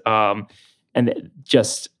this. And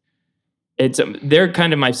just, they're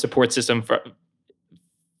kind of my support system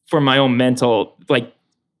for my own mental, like,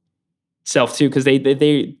 self too, because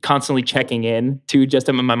they constantly checking in to just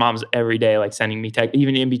my mom's every day, like sending me text,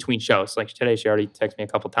 even in between shows. Like today, she already texted me a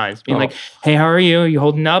couple times, being like, "Hey, how are you? Are you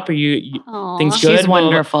holding up? Are you Aw. things good?" She's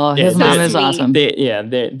wonderful. Yeah, His so mom is sweet. awesome.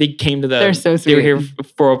 They came to They're so They were sweet. here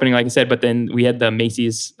for opening, like I said, but then we had the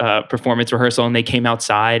Macy's performance rehearsal, and they came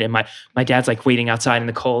outside, and my dad's like waiting outside in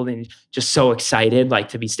the cold, and just so excited, like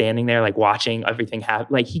to be standing there, like watching everything happen.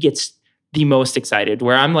 Like he gets the most excited.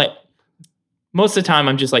 Where I'm like, most of the time,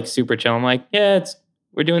 I'm just like super chill. I'm like, yeah,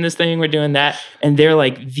 we're doing this thing, we're doing that. And they're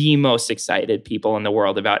like the most excited people in the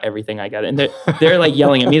world about everything I got. And they're like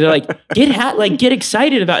yelling at me. They're like, get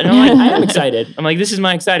excited about it. And I'm like, I am excited. I'm like, this is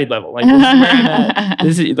my excited level. Like, this is where I'm at.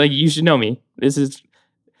 This is like, you should know me.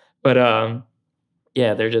 But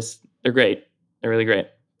yeah, they're great. They're really great.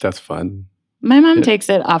 That's fun. My mom takes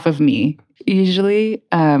it off of me usually.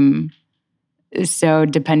 So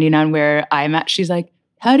depending on where I'm at, she's like,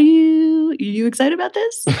 "How do you excited about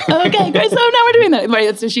this?" Okay, great. So now we're doing that.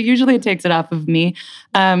 Right. So she usually takes it off of me.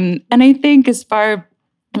 And I think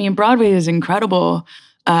Broadway is incredible.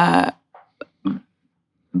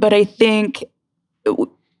 But I think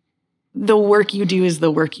the work you do is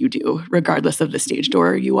the work you do, regardless of the stage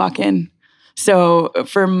door you walk in. So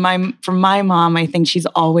for my mom, I think she's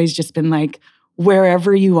always just been like,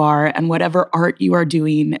 wherever you are and whatever art you are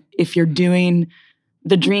doing, if you're doing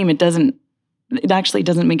the dream, it actually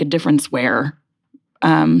doesn't make a difference where.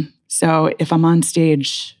 So if I'm on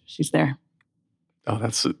stage, she's there. Oh,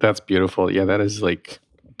 that's beautiful. Yeah, that is like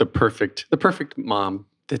the perfect mom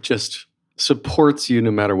that just supports you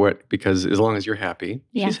no matter what, because as long as you're happy,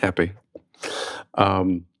 she's happy.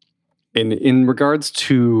 In regards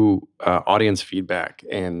to audience feedback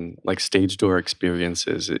and like stage door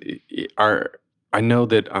experiences, I know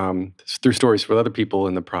that through stories with other people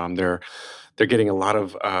in the prom, they're getting a lot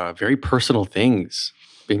of very personal things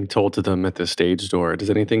being told to them at the stage door. Does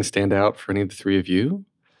anything stand out for any of the three of you?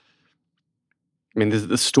 I mean,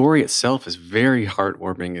 the story itself is very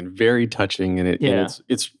heartwarming and very touching, and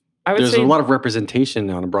it's there's a lot of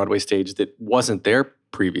representation on a Broadway stage that wasn't there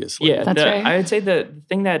previously. Yeah, That's right. I would say the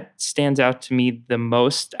thing that stands out to me the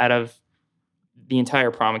most out of the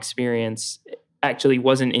entire prom experience actually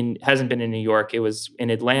hasn't been in New York. It was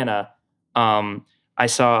in Atlanta.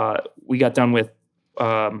 We got done with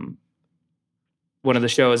one of the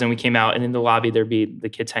shows and we came out, and in the lobby there'd be the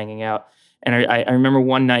kids hanging out. And I remember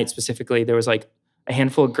one night specifically, there was like a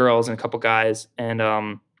handful of girls and a couple guys,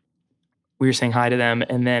 and we were saying hi to them,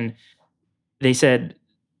 and then they're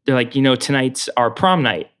like, tonight's our prom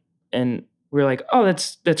night. And we were like, oh,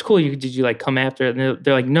 that's cool. Did you like come after? And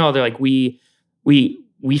they're like, no, they're like, we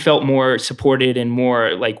felt more supported and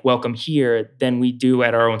more like welcome here than we do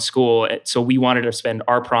at our own school. So we wanted to spend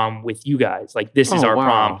our prom with you guys. Like, this is our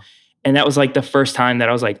prom. And that was like the first time that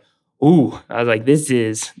I was like, ooh, I was like, this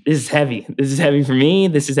is heavy. This is heavy for me.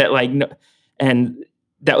 This is that like, no. And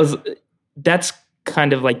that's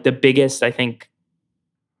kind of like the biggest, I think,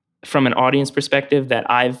 from an audience perspective that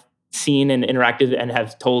I've seen and interacted and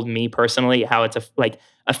have told me personally how it's like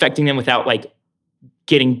affecting them without like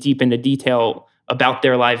getting deep into detail about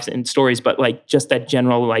their lives and stories, but like just that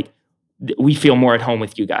general, like, we feel more at home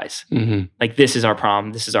with you guys. Mm-hmm. Like, this is our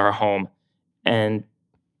prom, this is our home. And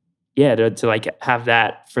yeah, to like have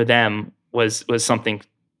that for them was something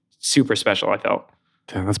super special, I felt.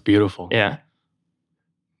 Damn, that's beautiful. Yeah.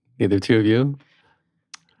 Either two of you?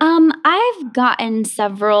 I've gotten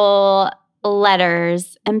several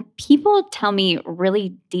letters and people tell me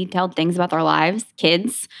really detailed things about their lives,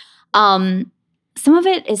 kids. Some of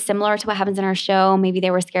it is similar to what happens in our show. Maybe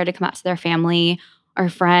they were scared to come out to their family or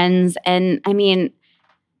friends. And I mean,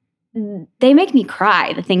 they make me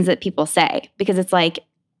cry, the things that people say, because it's like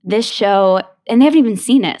this show, and they haven't even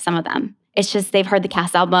seen it, some of them. It's just they've heard the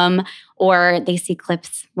cast album or they see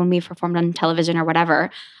clips when we've performed on television or whatever.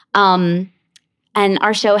 And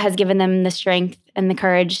our show has given them the strength and the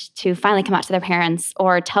courage to finally come out to their parents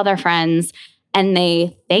or tell their friends, and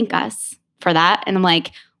they thank us for that. And I'm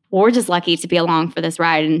like, we're just lucky to be along for this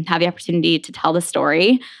ride and have the opportunity to tell the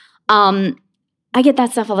story. I get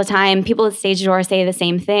that stuff all the time. People at stage door say the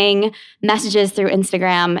same thing. Messages through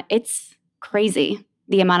Instagram. It's crazy,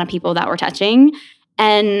 the amount of people that we're touching.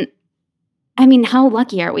 And I mean, how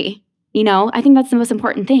lucky are we? I think that's the most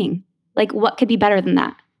important thing. Like, what could be better than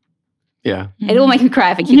that? Yeah. It will make me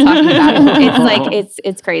cry if I keep talking about it. It's like,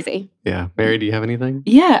 it's crazy. Yeah. Mary, do you have anything?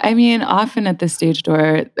 Yeah. I mean, often at the stage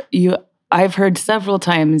door, I've heard several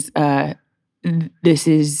times, this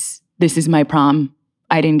is my prom.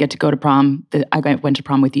 I didn't get to go to prom. I went to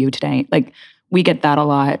prom with you today. Like, we get that a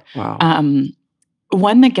lot. Wow.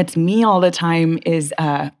 One that gets me all the time is,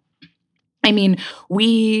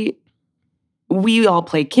 we all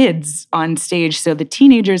play kids on stage. So the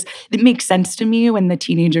teenagers, it makes sense to me when the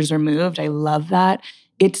teenagers are moved. I love that.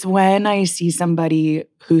 It's when I see somebody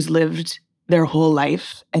who's lived their whole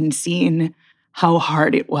life and seen how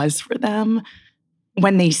hard it was for them,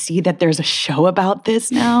 when they see that there's a show about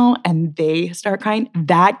this now and they start crying,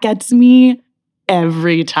 that gets me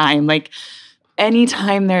every time. Like,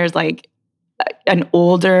 anytime there's like an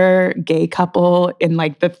older gay couple in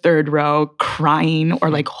like the third row crying or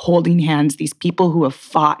like holding hands, these people who have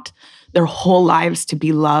fought their whole lives to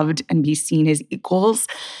be loved and be seen as equals.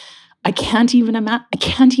 I can't even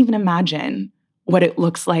imagine what it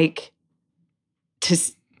looks like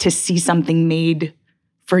to see something made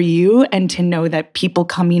for you and to know that people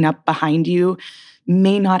coming up behind you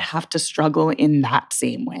may not have to struggle in that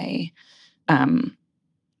same way.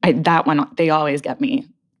 that one, they always get me.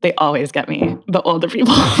 They always get me, the older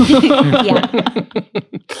people. Yeah.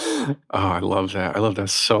 Oh, I love that. I love that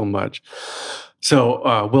so much.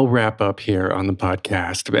 So we'll wrap up here on the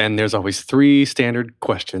podcast. And there's always 3 standard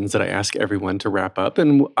questions that I ask everyone to wrap up.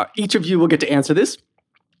 And each of you will get to answer this.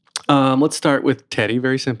 Let's start with Teddy.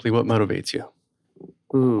 Very simply, what motivates you?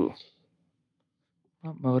 Ooh.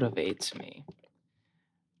 What motivates me?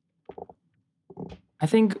 I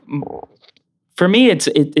think for me,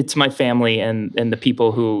 it's my family and the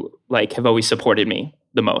people who like have always supported me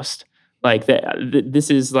the most. Like this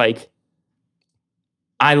is like,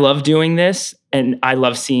 I love doing this, and I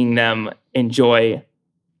love seeing them enjoy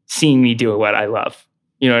seeing me do what I love.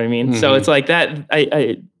 You know what I mean? Mm-hmm. So it's like that.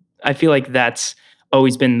 I feel like that's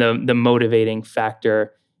always been the motivating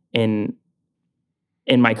factor in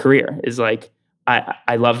my career. Is like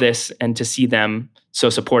I love this, and to see them so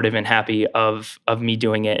supportive and happy of me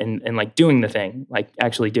doing it and like doing the thing, like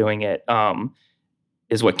actually doing it,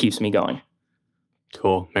 is what keeps me going.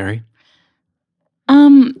 Cool. Mary?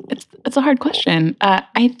 It's a hard question.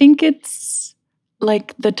 I think it's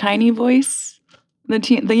like the tiny voice,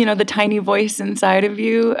 the tiny voice inside of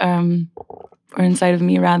you, or inside of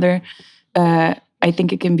me rather. I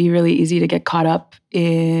think it can be really easy to get caught up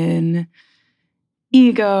in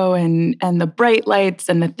ego and the bright lights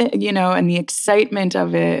and and the excitement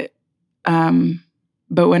of it.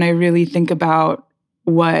 But when I really think about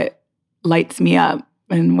what lights me up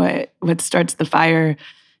and what starts the fire,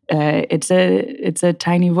 it's a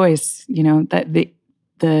tiny voice, that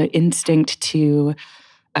the instinct to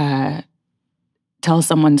tell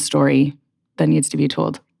someone's story that needs to be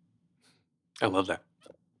told. I love that.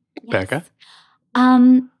 Yes. Becca?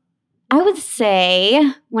 I would say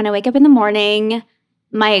when I wake up in the morning,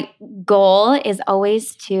 my goal is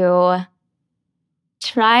always to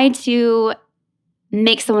try to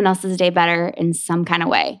make someone else's day better in some kind of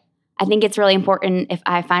way. I think it's really important if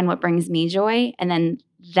I find what brings me joy, and then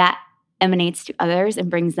that emanates to others and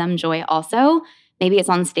brings them joy also. Maybe it's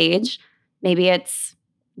on stage. Maybe it's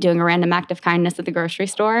doing a random act of kindness at the grocery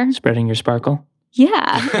store. Spreading your sparkle.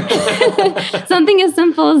 Yeah. Something as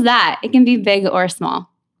simple as that. It can be big or small.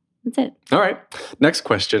 That's it. All right. Next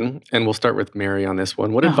question, and we'll start with Mary on this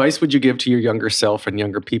one. What advice would you give to your younger self and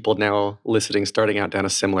younger people now listening, starting out down a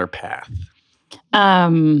similar path?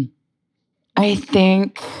 I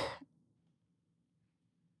think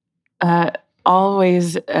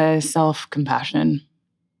always self-compassion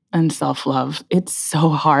and self-love. It's so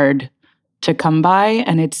hard to come by,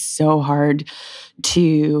 and it's so hard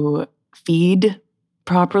to feed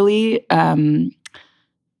properly,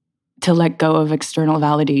 to let go of external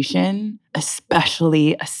validation,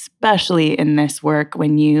 especially in this work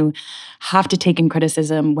when you have to take in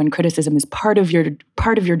criticism, when criticism is part of your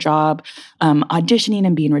job, auditioning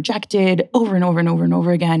and being rejected over and over and over and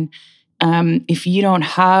over again. If you don't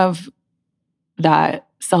have that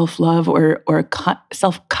self-love or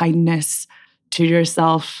self-kindness to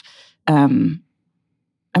yourself, I'm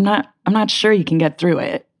not sure you can get through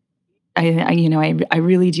it. I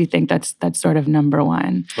really do think that's sort of number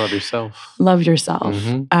one. Love yourself. Love yourself.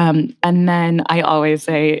 Mm-hmm. And then I always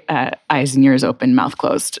say, eyes and ears open, mouth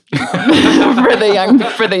closed for the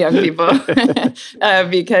young people,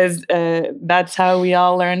 because that's how we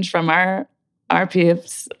all learned from our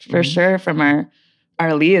peeps, for sure, from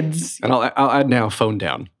our leads. And I'll add now, phone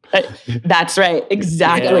down. That's right.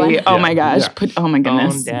 Exactly. Yeah. Oh my gosh. Yeah. Oh my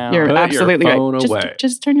goodness. Phone down. You're Put your absolutely phone right. away.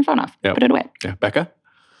 Just turn your phone off. Yep. Put it away. Yeah. Becca?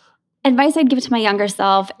 Advice I'd give to my younger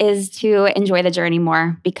self is to enjoy the journey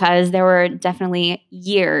more, because there were definitely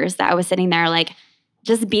years that I was sitting there like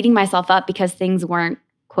just beating myself up because things weren't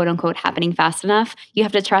quote unquote happening fast enough. You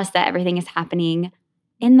have to trust that everything is happening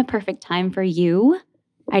in the perfect time for you.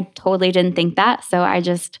 I totally didn't think that. So I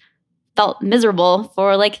just felt miserable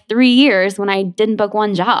for like 3 years when I didn't book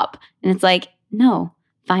one job. And it's like, no,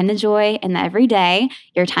 find the joy in the everyday.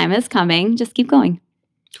 Your time is coming. Just keep going.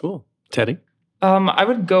 Cool. Teddy? I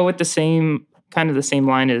would go with the same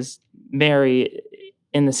line as Mary,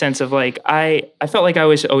 in the sense of like, I felt like I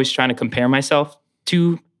was always trying to compare myself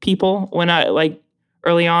to people when I like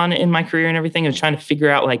early on in my career and everything. I was trying to figure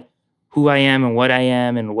out like who I am and what I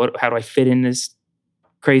am and how do I fit in this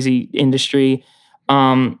crazy industry.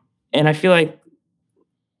 And I feel like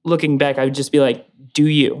looking back, I would just be like, do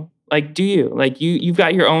you? Like, you've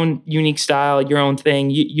got your own unique style, your own thing.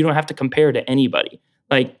 You don't have to compare to anybody.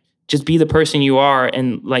 Like, just be the person you are,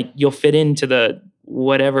 and like you'll fit into the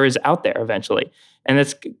whatever is out there eventually. And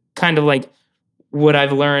that's kind of like what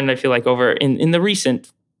I've learned. I feel like over in the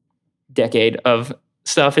recent decade of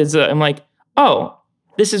stuff is I'm like, oh,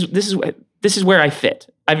 this is where I fit.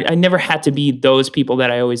 I never had to be those people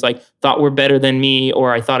that I always like thought were better than me,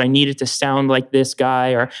 or I thought I needed to sound like this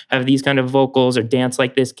guy or have these kind of vocals or dance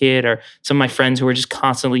like this kid, or some of my friends who were just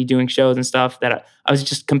constantly doing shows and stuff that I was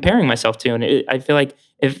just comparing myself to. And I feel like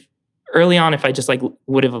if early on, if I just like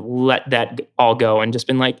would have let that all go and just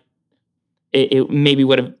been like, it maybe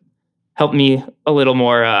would have helped me a little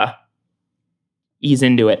more ease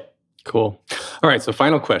into it. Cool. All right. So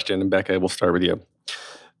final question, and Becca, we'll start with you.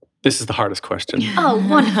 This is the hardest question. Oh,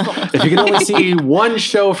 wonderful. If you could only see one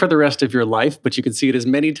show for the rest of your life, but you could see it as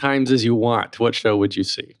many times as you want, what show would you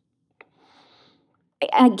see?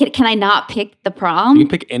 Can I not pick The Prom? You can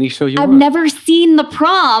pick any show you I've want. never seen The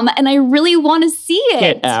Prom, and I really want to see it.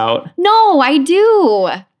 Get out. No, I do.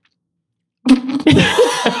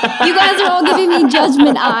 You guys are all giving me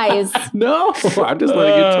judgment eyes. No, I'm just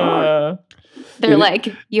letting you talk. They're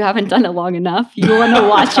like, you haven't done it long enough. You want to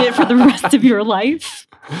watch it for the rest of your life?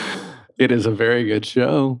 It is a very good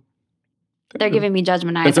show. They're giving me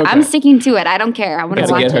judgment eyes. It's okay. I'm sticking to it. I don't care. I want to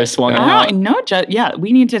Gotta watch get her it. swung out. Yeah,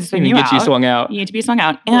 we need to swing you get out. you swung out. You need to be swung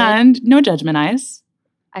out. And no judgment eyes.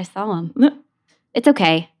 I saw him. It's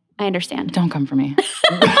okay. I understand. Don't come for me.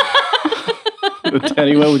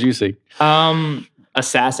 Teddy, what would you see?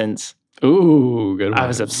 Assassins. Ooh, good one. I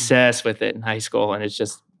was obsessed with it in high school, and it's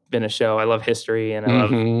just been a show. I love history, and I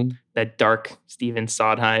love that dark Stephen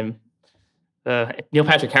Sondheim. Neil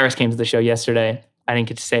Patrick Harris came to the show yesterday. I didn't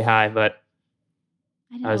get to say hi, but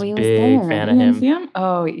I I was a know he big there. fan You of didn't him. see him?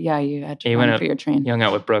 Oh, yeah, you had to He run went for your train. He hung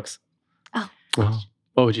out with Brooks. Oh,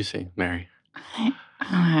 what would you see, Mary?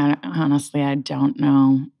 Honestly, I don't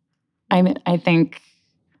know. I think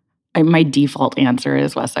my default answer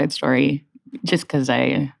is West Side Story, just because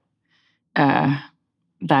that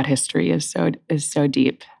history is so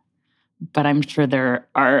deep. But I'm sure there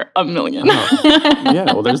are a million.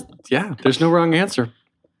 Yeah, well, there's no wrong answer.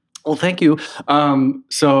 Well, thank you.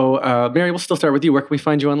 So, Mary, we'll still start with you. Where can we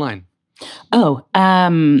find you online?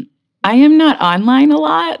 I am not online a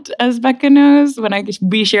lot, as Becca knows.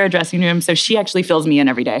 We share a dressing room, so she actually fills me in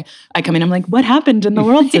every day. I come in, I'm like, what happened in the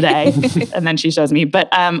world today? And then she shows me. But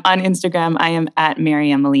on Instagram, I am at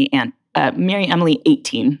Mary Emily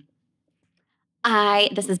 18.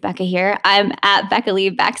 This is Becca here. I'm at Becca Lee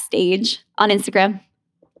Backstage on Instagram.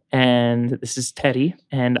 And this is Teddy.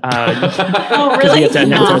 And Oh, because we have to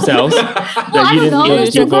announce ourselves. Well, I don't know.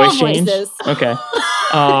 There's your two girl voice change. voices. Okay.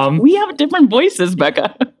 We have different voices,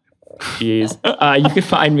 Becca. Jeez. You can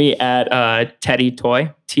find me at Teddy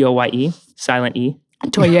Toy, Toye, silent E.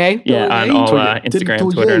 Toye. Yeah, on all Instagram,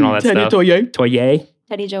 Twitter, and all that stuff. Toye.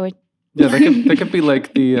 Teddy Joey. Yeah, that could be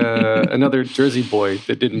like the another Jersey boy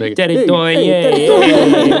that didn't make it. Teddy Toye.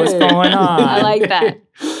 What's going on? I like that.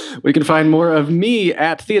 We can find more of me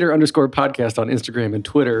at theater_podcast on Instagram and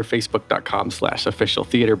Twitter, facebook.com/official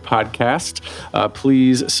theater podcast.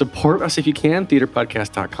 Please support us if you can,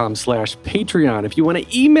 theaterpodcast.com/Patreon. If you want to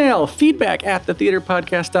email feedback at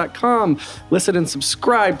thetheaterpodcast.com, listen and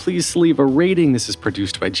subscribe. Please leave a rating. This is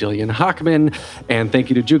produced by Jillian Hockman. And thank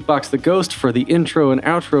you to Jukebox the Ghost for the intro and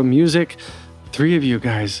outro music. Three of you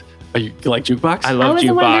guys, you like Jukebox? I I love was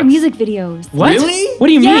in one of their Jukebox. music videos. What? Really? What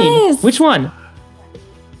do you mean? Yes. Which one?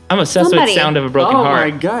 I'm obsessed Somebody. with Sound of a Broken Oh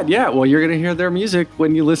Heart. my God! Yeah, well, you're gonna hear their music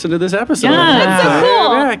when you listen to this episode. Yeah. That's so They're cool.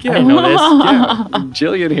 back, yeah. I didn't know this. Yeah,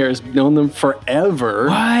 Jillian here has known them forever.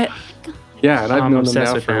 What? Yeah, and I've I'm known them obsessed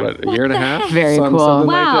now with for them. what, a year and a half? Very Something cool. Wow.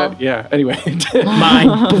 like that. Yeah. Anyway,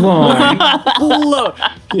 Mind blown. blow.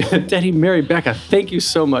 Yeah, Teddy, Mary, Becca, thank you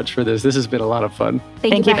so much for this. This has been a lot of fun.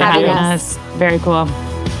 Thank you for having us. Very cool.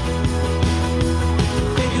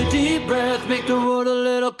 Take a deep breath, make the world a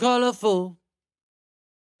little colorful.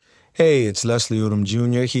 Hey, it's Leslie Odom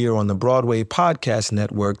Jr. here on the Broadway Podcast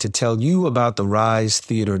Network to tell you about the Rise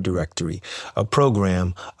Theater Directory, a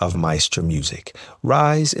program of Maestro Music.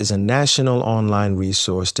 Rise is a national online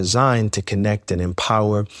resource designed to connect and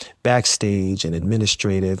empower backstage and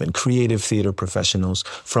administrative and creative theater professionals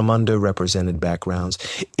from underrepresented backgrounds.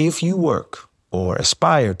 If you work or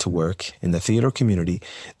aspire to work in the theater community,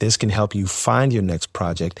 this can help you find your next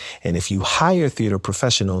project. And if you hire theater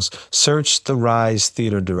professionals, search the Rise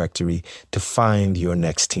Theater Directory to find your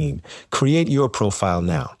next team. Create your profile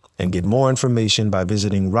now and get more information by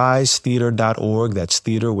visiting risetheater.org. That's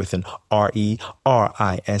theater with an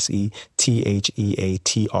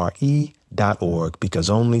RERISETHEATRE.org, because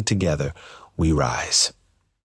only together we rise.